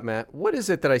interrupt, Matt. What is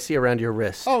it that I see around your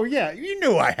wrist? Oh yeah, you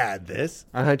knew I had this.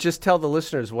 Just tell the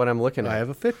listeners what I'm looking at. I have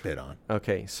a Fitbit on.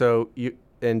 Okay. So do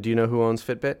you know who owns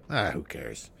Fitbit? Who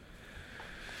cares?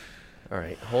 All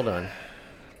right, hold on.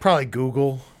 Probably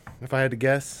Google, if I had to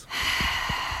guess.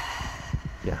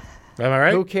 Yeah. Am I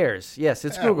right? Who cares? Yes,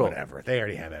 it's Google. Whatever. They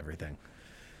already have everything.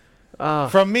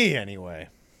 From me, anyway.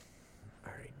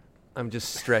 All right. I'm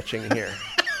just stretching here.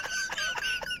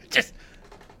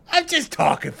 I'm just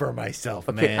talking for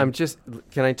myself, man.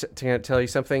 Can I tell you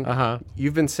something?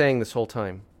 You've been saying this whole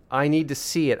time, I need to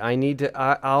see it.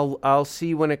 I'll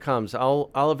see when it comes.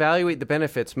 I'll evaluate the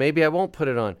benefits. Maybe I won't put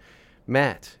it on.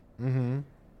 Matt,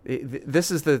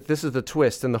 This is the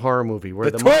twist in the horror movie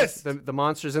where The twist! The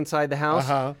monster's inside the house.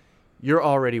 Uh-huh. You're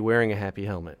already wearing a happy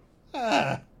helmet.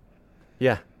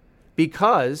 Yeah,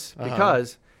 because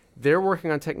they're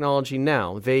working on technology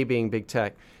now. They being big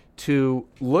tech, to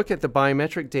look at the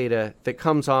biometric data that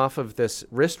comes off of this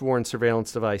wrist-worn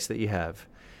surveillance device that you have,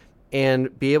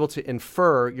 and be able to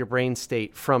infer your brain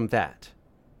state from that.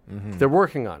 They're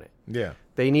working on it. Yeah.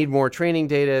 They need more training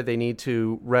data. They need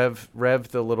to rev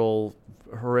the little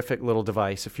horrific little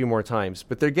device a few more times.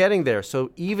 But they're getting there.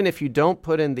 So even if you don't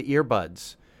put in the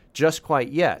earbuds just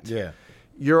quite yet,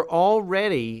 you're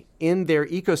already in their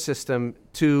ecosystem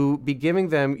to be giving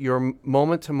them your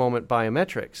moment-to-moment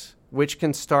biometrics, which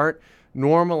can start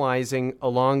normalizing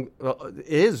along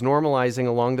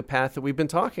the path that we've been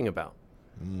talking about.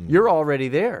 You're already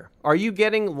there. Are you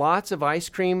getting lots of ice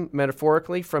cream,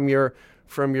 metaphorically, from your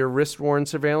wrist-worn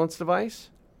surveillance device?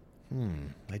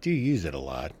 I do use it a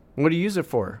lot. What do you use it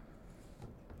for?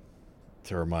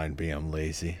 To remind me I'm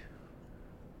lazy.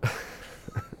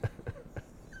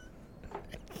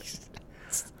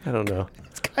 I don't know.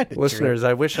 It's Listeners,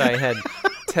 I wish I had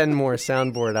 10 more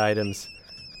soundboard items.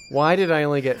 Why did I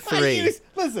only get 3?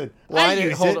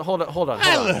 Hold on.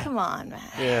 Come on, man.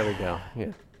 There we go.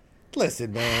 Yeah.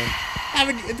 Listen, man.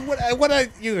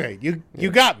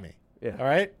 You got me. Yeah. All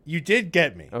right? You did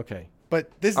get me. Okay.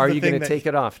 But this is Are the you thing going to take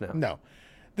it off now? No.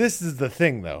 This is the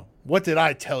thing, though. What did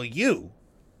I tell you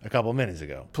a couple minutes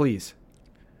ago? Please.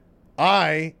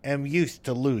 I am used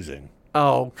to losing.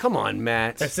 Oh, come on,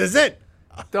 Matt. This is it.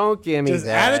 Don't give me Just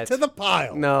that. add it to the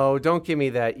pile. No, don't give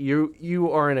me that.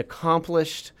 You are an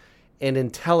accomplished and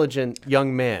intelligent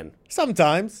young man.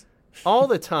 Sometimes. All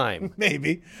the time.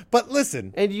 Maybe. But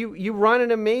listen. And you run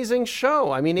an amazing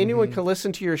show. I mean, anyone can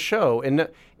listen to your show. And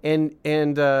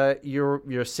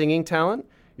your singing talent,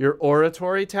 your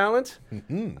oratory talent.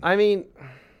 I mean,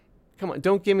 come on,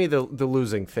 don't give me the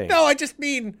losing thing. No, I just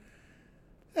mean,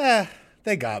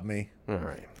 they got me. All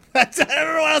right. I don't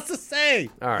know what else to say.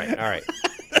 All right.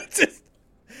 Just,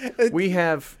 We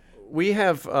have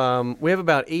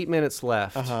about 8 minutes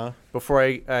left before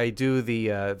I do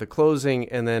the closing,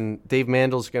 and then Dave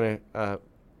Mandel's going to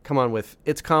come on with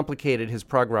It's Complicated, his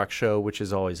prog rock show, which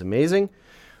is always amazing.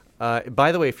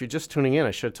 By the way, if you're just tuning in,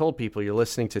 I should have told people you're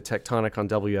listening to Tectonic on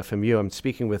WFMU. I'm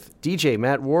speaking with DJ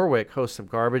Matt Warwick, host of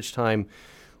Garbage Time,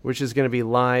 which is going to be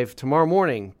live tomorrow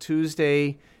morning,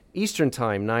 Tuesday Eastern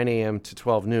Time, 9 a.m. to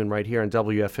 12 noon, right here on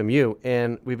WFMU.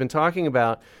 And we've been talking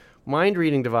about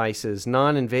mind-reading devices,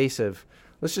 non-invasive.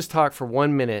 Let's just talk for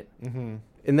 1 minute. And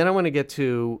then I want to get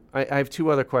to, I have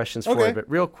 2 other questions for you, but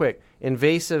real quick.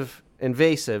 Invasive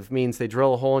means they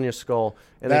drill a hole in your skull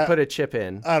and they put a chip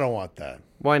in. I don't want that.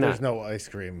 Why not? There's no ice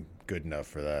cream good enough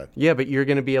for that. Yeah, but you're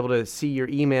going to be able to see your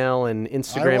email and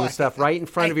Instagram and stuff right in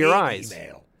front of your eyes.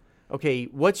 Email. Okay,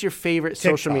 what's your favorite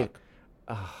social media?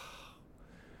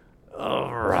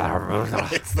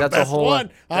 It's the best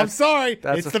one. I'm sorry.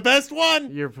 It's the best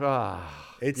one.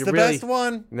 It's the best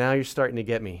one. Now you're starting to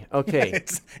get me. Okay.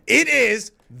 It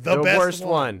is the best worst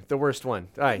one. The worst one.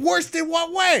 All right. Worst in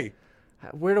what way?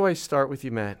 Where do I start with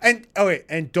you, Matt?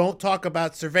 And don't talk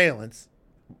about surveillance.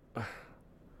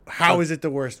 How is it the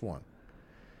worst one?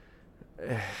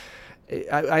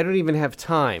 I don't even have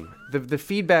time. The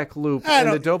feedback loop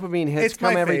and the dopamine hits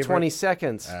come every 20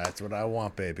 seconons. That's what I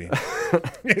want, baby.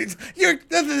 This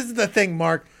is the thing,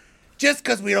 Mark. Just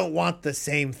because we don't want the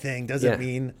same thing doesn't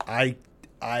mean I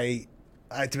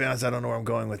to be honest, I don't know where I'm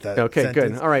going with that. Okay,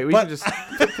 sentence. good. All right, we can just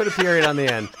put a period on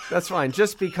the end. That's fine.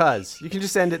 Just because. You can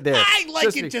just end it there. I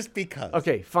like it just because.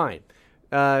 Okay, fine.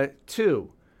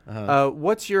 2.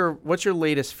 What's your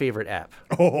latest favorite app?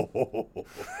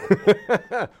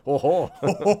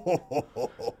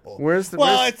 Where's the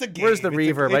it's a game. Where's the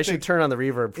reverb? I should turn on the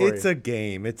reverb for you. It's a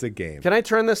game. It's a game. Can I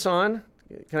turn this on?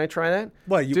 Can I try that?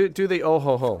 What? Do the oh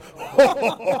ho ho.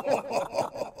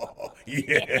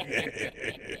 Yes.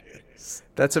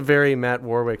 That's a very Matt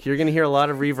Warwick. You're going to hear a lot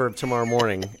of reverb tomorrow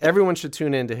morning. Everyone should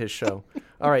tune in to his show.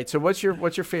 All right. So what's your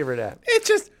favorite app?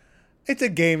 It's a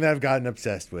game that I've gotten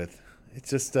obsessed with. It's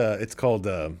just it's called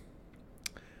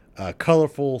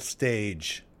Colorful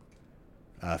Stage,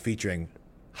 featuring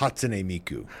Hatsune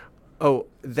Miku. Oh,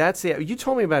 that's the. You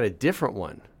told me about a different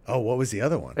one. Oh, what was the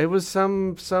other one? It was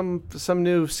some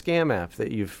new scam app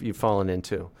that you've fallen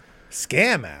into.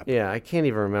 Scam app? Yeah, I can't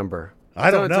even remember.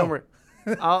 I don't know.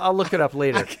 I'll look it up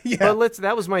later. Yeah. But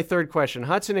that was my third question.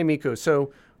 Hatsune Miku.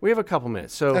 So we have a couple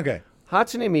minutes. So okay.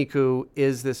 Hatsune Miku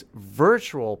is this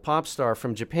virtual pop star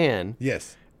from Japan.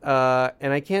 Yes.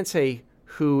 And I can't say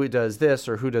who does this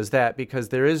or who does that because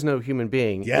there is no human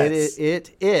being. Yes.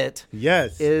 It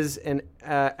yes. is an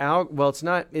well, it's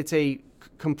not. It's a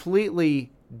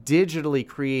completely digitally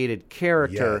created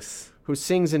character Yes. who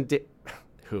sings and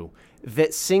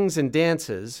that sings and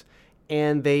dances,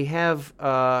 and they have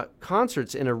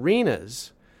concerts in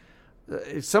arenas.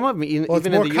 Some of them, even Well, it's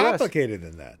in more the U.S., complicated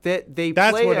than that. They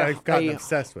That's play what I've gotten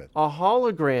obsessed with. a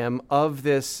hologram of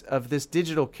this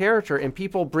digital character, and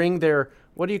people bring their,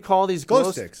 what do you call these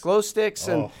Glow sticks. Glow sticks,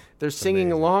 and they're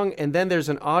singing amazing. along. And then there's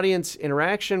an audience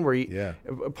interaction where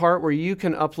a part where you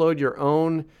can upload your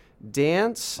own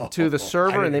dance to the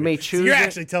server, and they may choose. So you're it.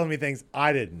 actually telling me things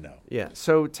I didn't know. Yeah.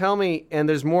 So tell me, and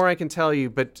there's more I can tell you,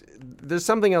 but there's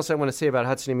something else I want to say about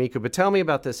Hatsune Miku. But tell me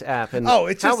about this app. And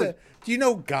It's just do you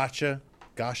know Gotcha?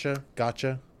 Gotcha?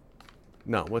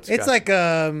 No, what's It's Gotcha? like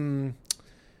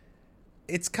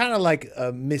it's kind of like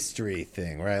a mystery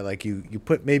thing, right? Like you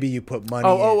put money.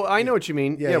 Oh, I know what you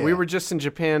mean. Yeah, we yeah. were just in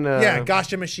Japan.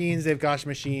 Gotcha machines. They have Gotcha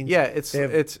machines. Yeah,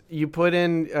 it's you put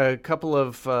in a couple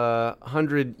of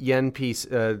 100 yen piece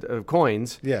of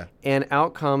coins. Yeah. And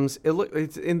out comes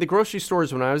it's in the grocery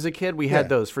stores when I was a kid. We had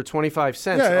those for 25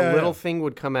 cents. Yeah, a little thing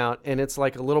would come out, and it's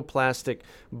like a little plastic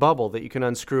bubble that you can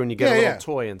unscrew, and you get a little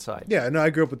toy inside. Yeah, no, I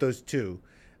grew up with those too.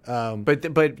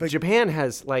 But Japan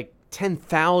has like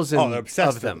 10,000 they're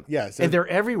obsessed of them. with them. Yeah, so and they're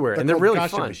everywhere, and they're called really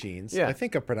Gotcha fun. machines. Yeah, I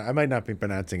think I might not be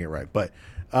pronouncing it right, but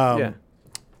yeah.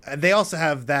 and they also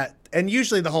have that. And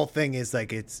usually the whole thing is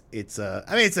like it's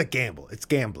a gamble. It's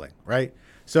gambling, right?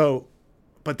 So,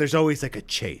 but there's always like a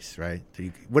chase, right? So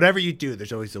whatever you do,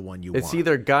 there's always the one you want. It's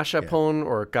either gashapon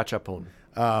or gachapon.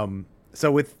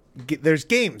 So there's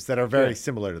games that are very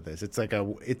similar to this. It's like I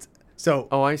see.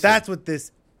 That's what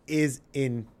this is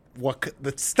in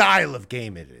the style of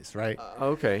game it is, right?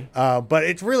 Okay. But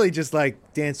it's really just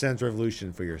like Dance Dance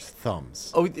Revolution for your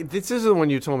thumbs. Oh, this is the one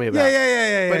you told me about.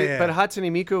 Yeah. But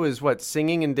Hatsune Miku is what,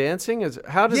 singing and dancing?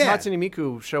 How does Yeah. Hatsune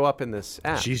Miku show up in this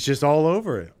app? She's just all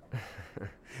over it.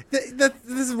 This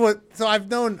is what. So I've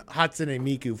known Hatsune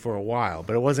Miku for a while,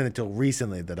 but it wasn't until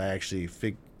recently that I actually was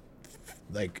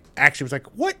like,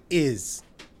 what is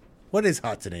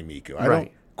Hatsune Miku? I don't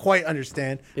quite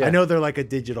understand. Yeah. I know they're like a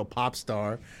digital pop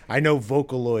star. I know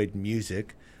Vocaloid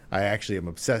music. I actually am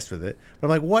obsessed with it. But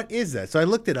I'm like, what is that? So I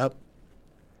looked it up,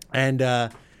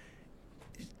 and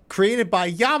created by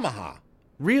Yamaha.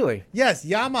 Really? Yes,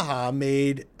 Yamaha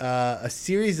made a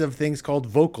series of things called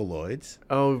Vocaloids.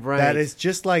 Oh, right. That is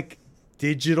just like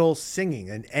digital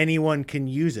singing, and anyone can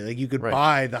use it. Like you could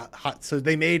buy so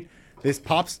they made this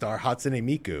pop star Hatsune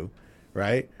Miku,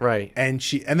 right? Right. And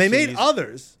they made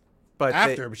others but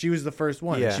she was the first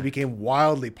one. Yeah. And she became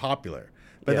wildly popular.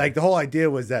 But Yeah. like the whole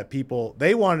idea was that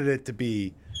they wanted it to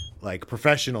be like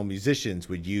professional musicians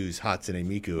would use Hatsune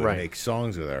Miku and make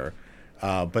songs with her.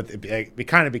 But it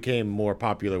kind of became more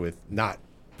popular with not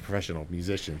professional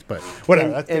musicians. But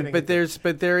whatever. But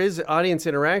there is audience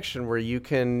interaction where you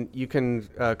can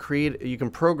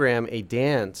program a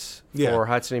dance for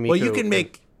Hatsune Miku. Well, you can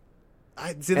make.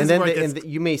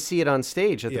 You may see it on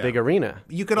stage at the big arena.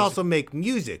 You could also make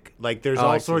music. Like there's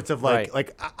all sorts of like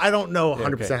I don't know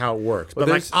 100% how it works, but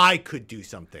like I could do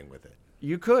something with it.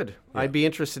 You could. Yeah. I'd be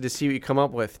interested to see what you come up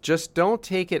with. Just don't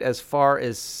take it as far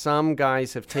as some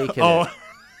guys have taken it.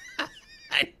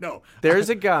 I know. There's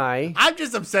a guy. I'm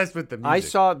just obsessed with the music. I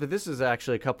saw that this is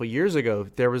actually a couple years ago.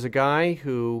 There was a guy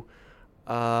who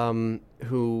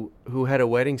had a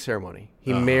wedding ceremony.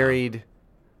 He married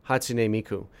Hatsune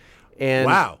Miku. And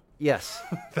wow. Yes.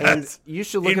 That's and you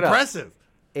should look impressive. It up.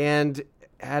 And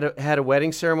had a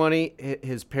wedding ceremony.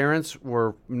 His parents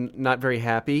were not very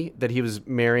happy that he was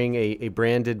marrying a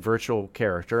branded virtual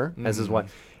character as his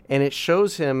wife. And it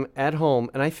shows him at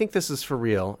home, and I think this is for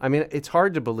real. I mean, it's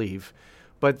hard to believe,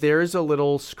 but there's a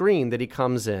little screen that he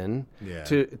comes in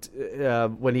to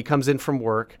when he comes in from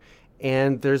work,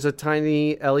 and there's a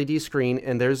tiny LED screen,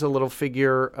 and there's a little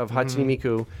figure of Hatsune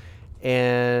Miku,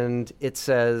 and it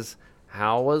says,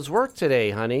 "How was work today,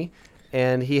 honey?"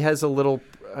 And he has a little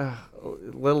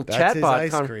That's chatbot.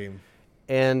 his ice cream.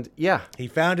 And he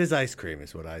found his ice cream,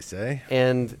 is what I say.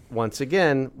 And once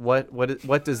again, what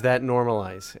does that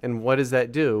normalize, and what does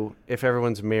that do if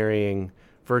everyone's marrying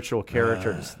virtual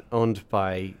characters owned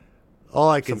by all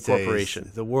I can some say corporation?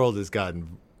 Is the world has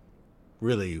gotten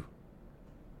really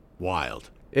wild.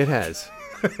 It has.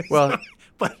 Well,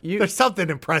 but there's something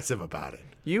impressive about it.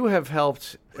 You have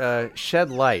helped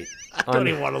shed light. I don't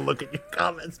even want to look at your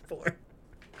comments for it.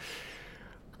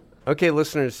 Okay,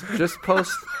 listeners, just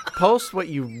post what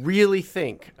you really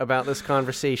think about this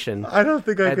conversation. I don't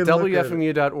think I can look at it.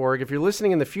 WFMU.org. If you're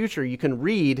listening in the future, you can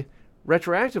read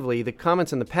retroactively the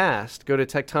comments in the past. Go to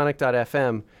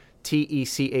tectonic.fm,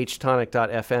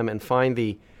 tech.fm, and find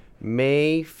the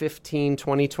May 15,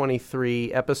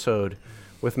 2023 episode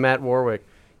with Matt Warwick.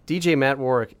 DJ Matt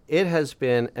Warwick, it has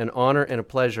been an honor and a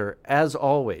pleasure, as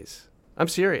always. I'm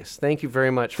serious. Thank you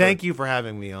very much. Thank you for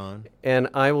having me on. And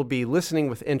I will be listening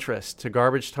with interest to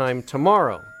Garbage Time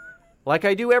tomorrow, like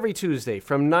I do every Tuesday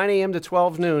from 9 a.m. to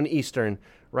 12 noon Eastern,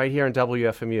 right here on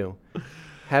WFMU.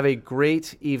 Have a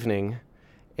great evening,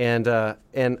 and I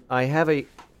have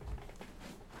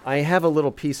a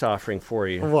little peace offering for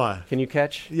you. What? Can you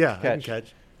catch? Yeah, I can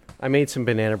catch. I made some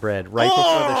banana bread right before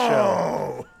the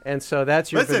show, and so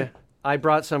that's your. Listen. I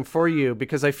brought some for you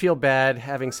because I feel bad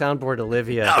having soundboard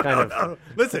Olivia No.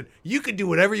 Listen, you can do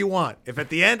whatever you want. If at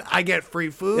the end I get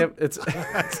free food, it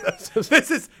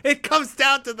comes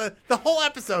down to the whole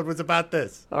episode was about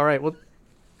this. All right, well,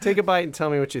 take a bite and tell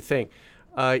me what you think.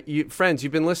 Friends,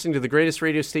 you've been listening to the greatest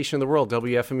radio station in the world,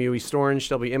 WFMU East Orange,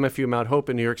 WMFU Mount Hope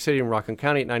in New York City and Rockland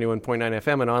County at 91.9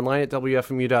 FM and online at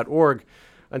WFMU.org.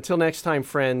 Until next time,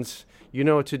 friends, you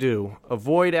know what to do.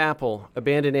 Avoid Apple,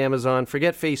 abandon Amazon,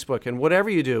 forget Facebook, and whatever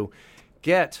you do,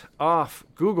 get off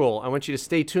Google. I want you to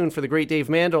stay tuned for the great Dave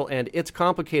Mandel and It's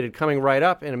Complicated coming right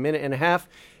up in a minute and a half.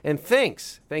 And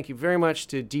thank you very much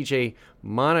to DJ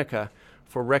Monica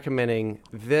for recommending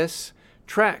this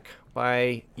track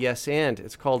by Yes And.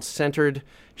 It's called Centered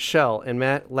Shell. And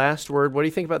Matt, last word, what do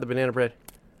you think about the banana bread?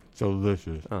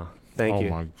 Delicious. Oh, thank you.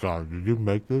 Oh my God, did you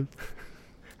make this?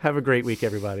 Have a great week,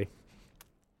 everybody.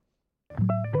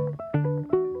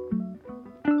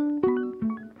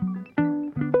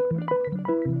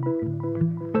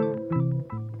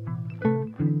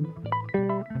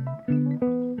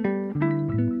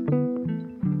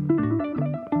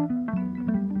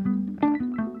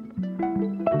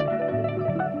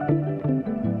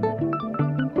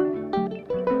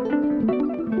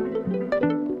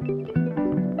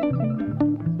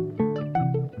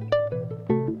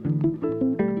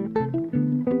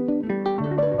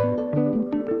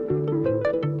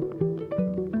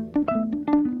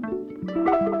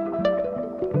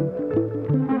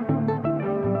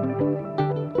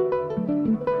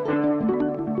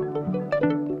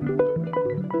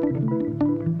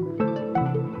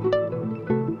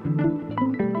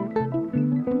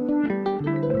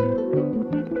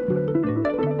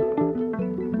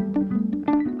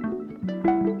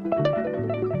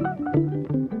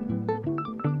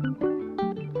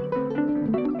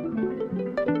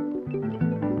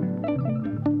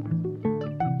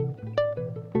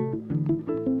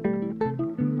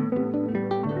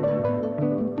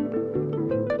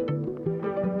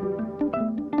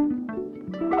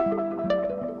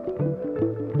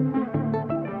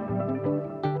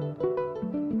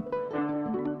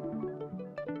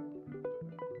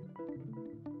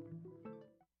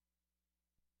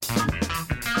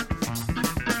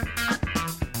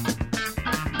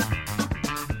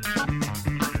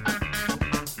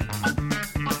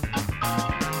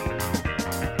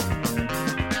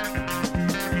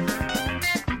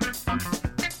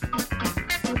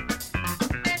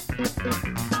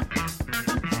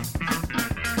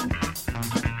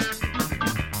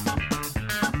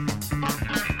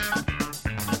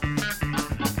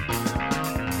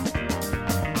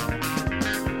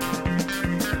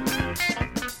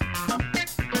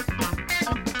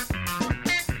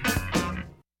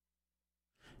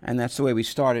 And that's the way we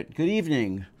start it. Good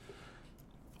evening.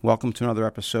 Welcome to another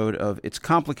episode of It's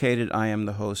Complicated. I am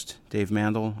the host, Dave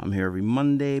Mandel. I'm here every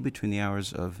Monday between the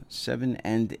hours of 7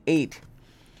 and 8.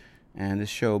 And this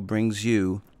show brings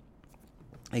you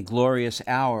a glorious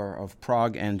hour of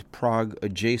prog and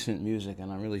prog-adjacent music.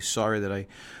 And I'm really sorry that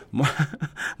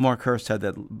Mark Hurst had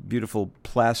that beautiful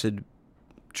Placid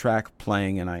track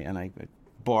playing, and I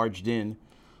barged in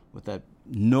with that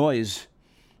noise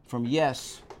from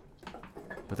Yes.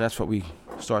 But that's what we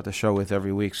start the show with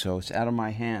every week, so it's out of my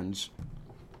hands.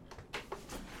 I'm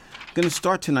going to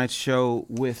start tonight's show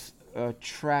with a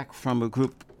track from a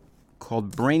group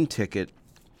called Brain Ticket.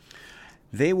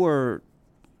 They were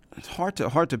it's hard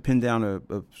to pin down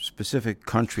a specific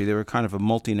country. They were kind of a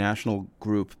multinational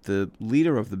group. The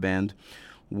leader of the band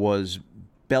was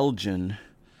Belgian,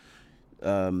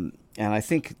 and I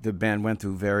think the band went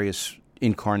through various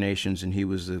incarnations, and he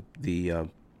was the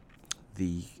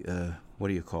what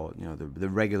do you call it? You know, the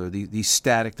regular, the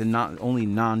static, the only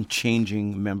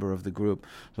non-changing member of the group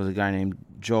was a guy named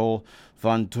Joel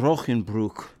van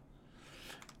Drochenbroek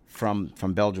from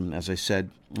Belgium, as I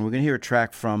said. And we're going to hear a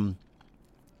track from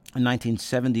a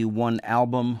 1971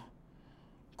 album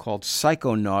called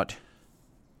Psychonaut,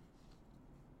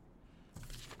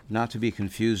 not to be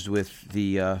confused with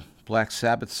the Black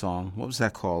Sabbath song. What was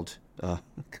that called?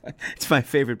 It's my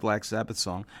favorite Black Sabbath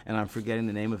song, and I'm forgetting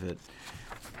the name of it.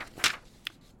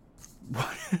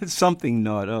 Something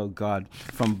Not, oh God,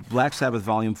 from Black Sabbath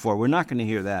Volume 4. We're not going to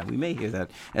hear that. We may hear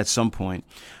that at some point,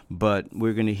 but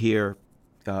we're going to hear,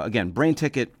 again, Brain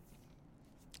Ticket,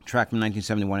 track from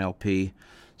 1971 LP,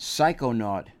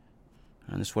 Psychonaut,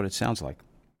 and this is what it sounds like.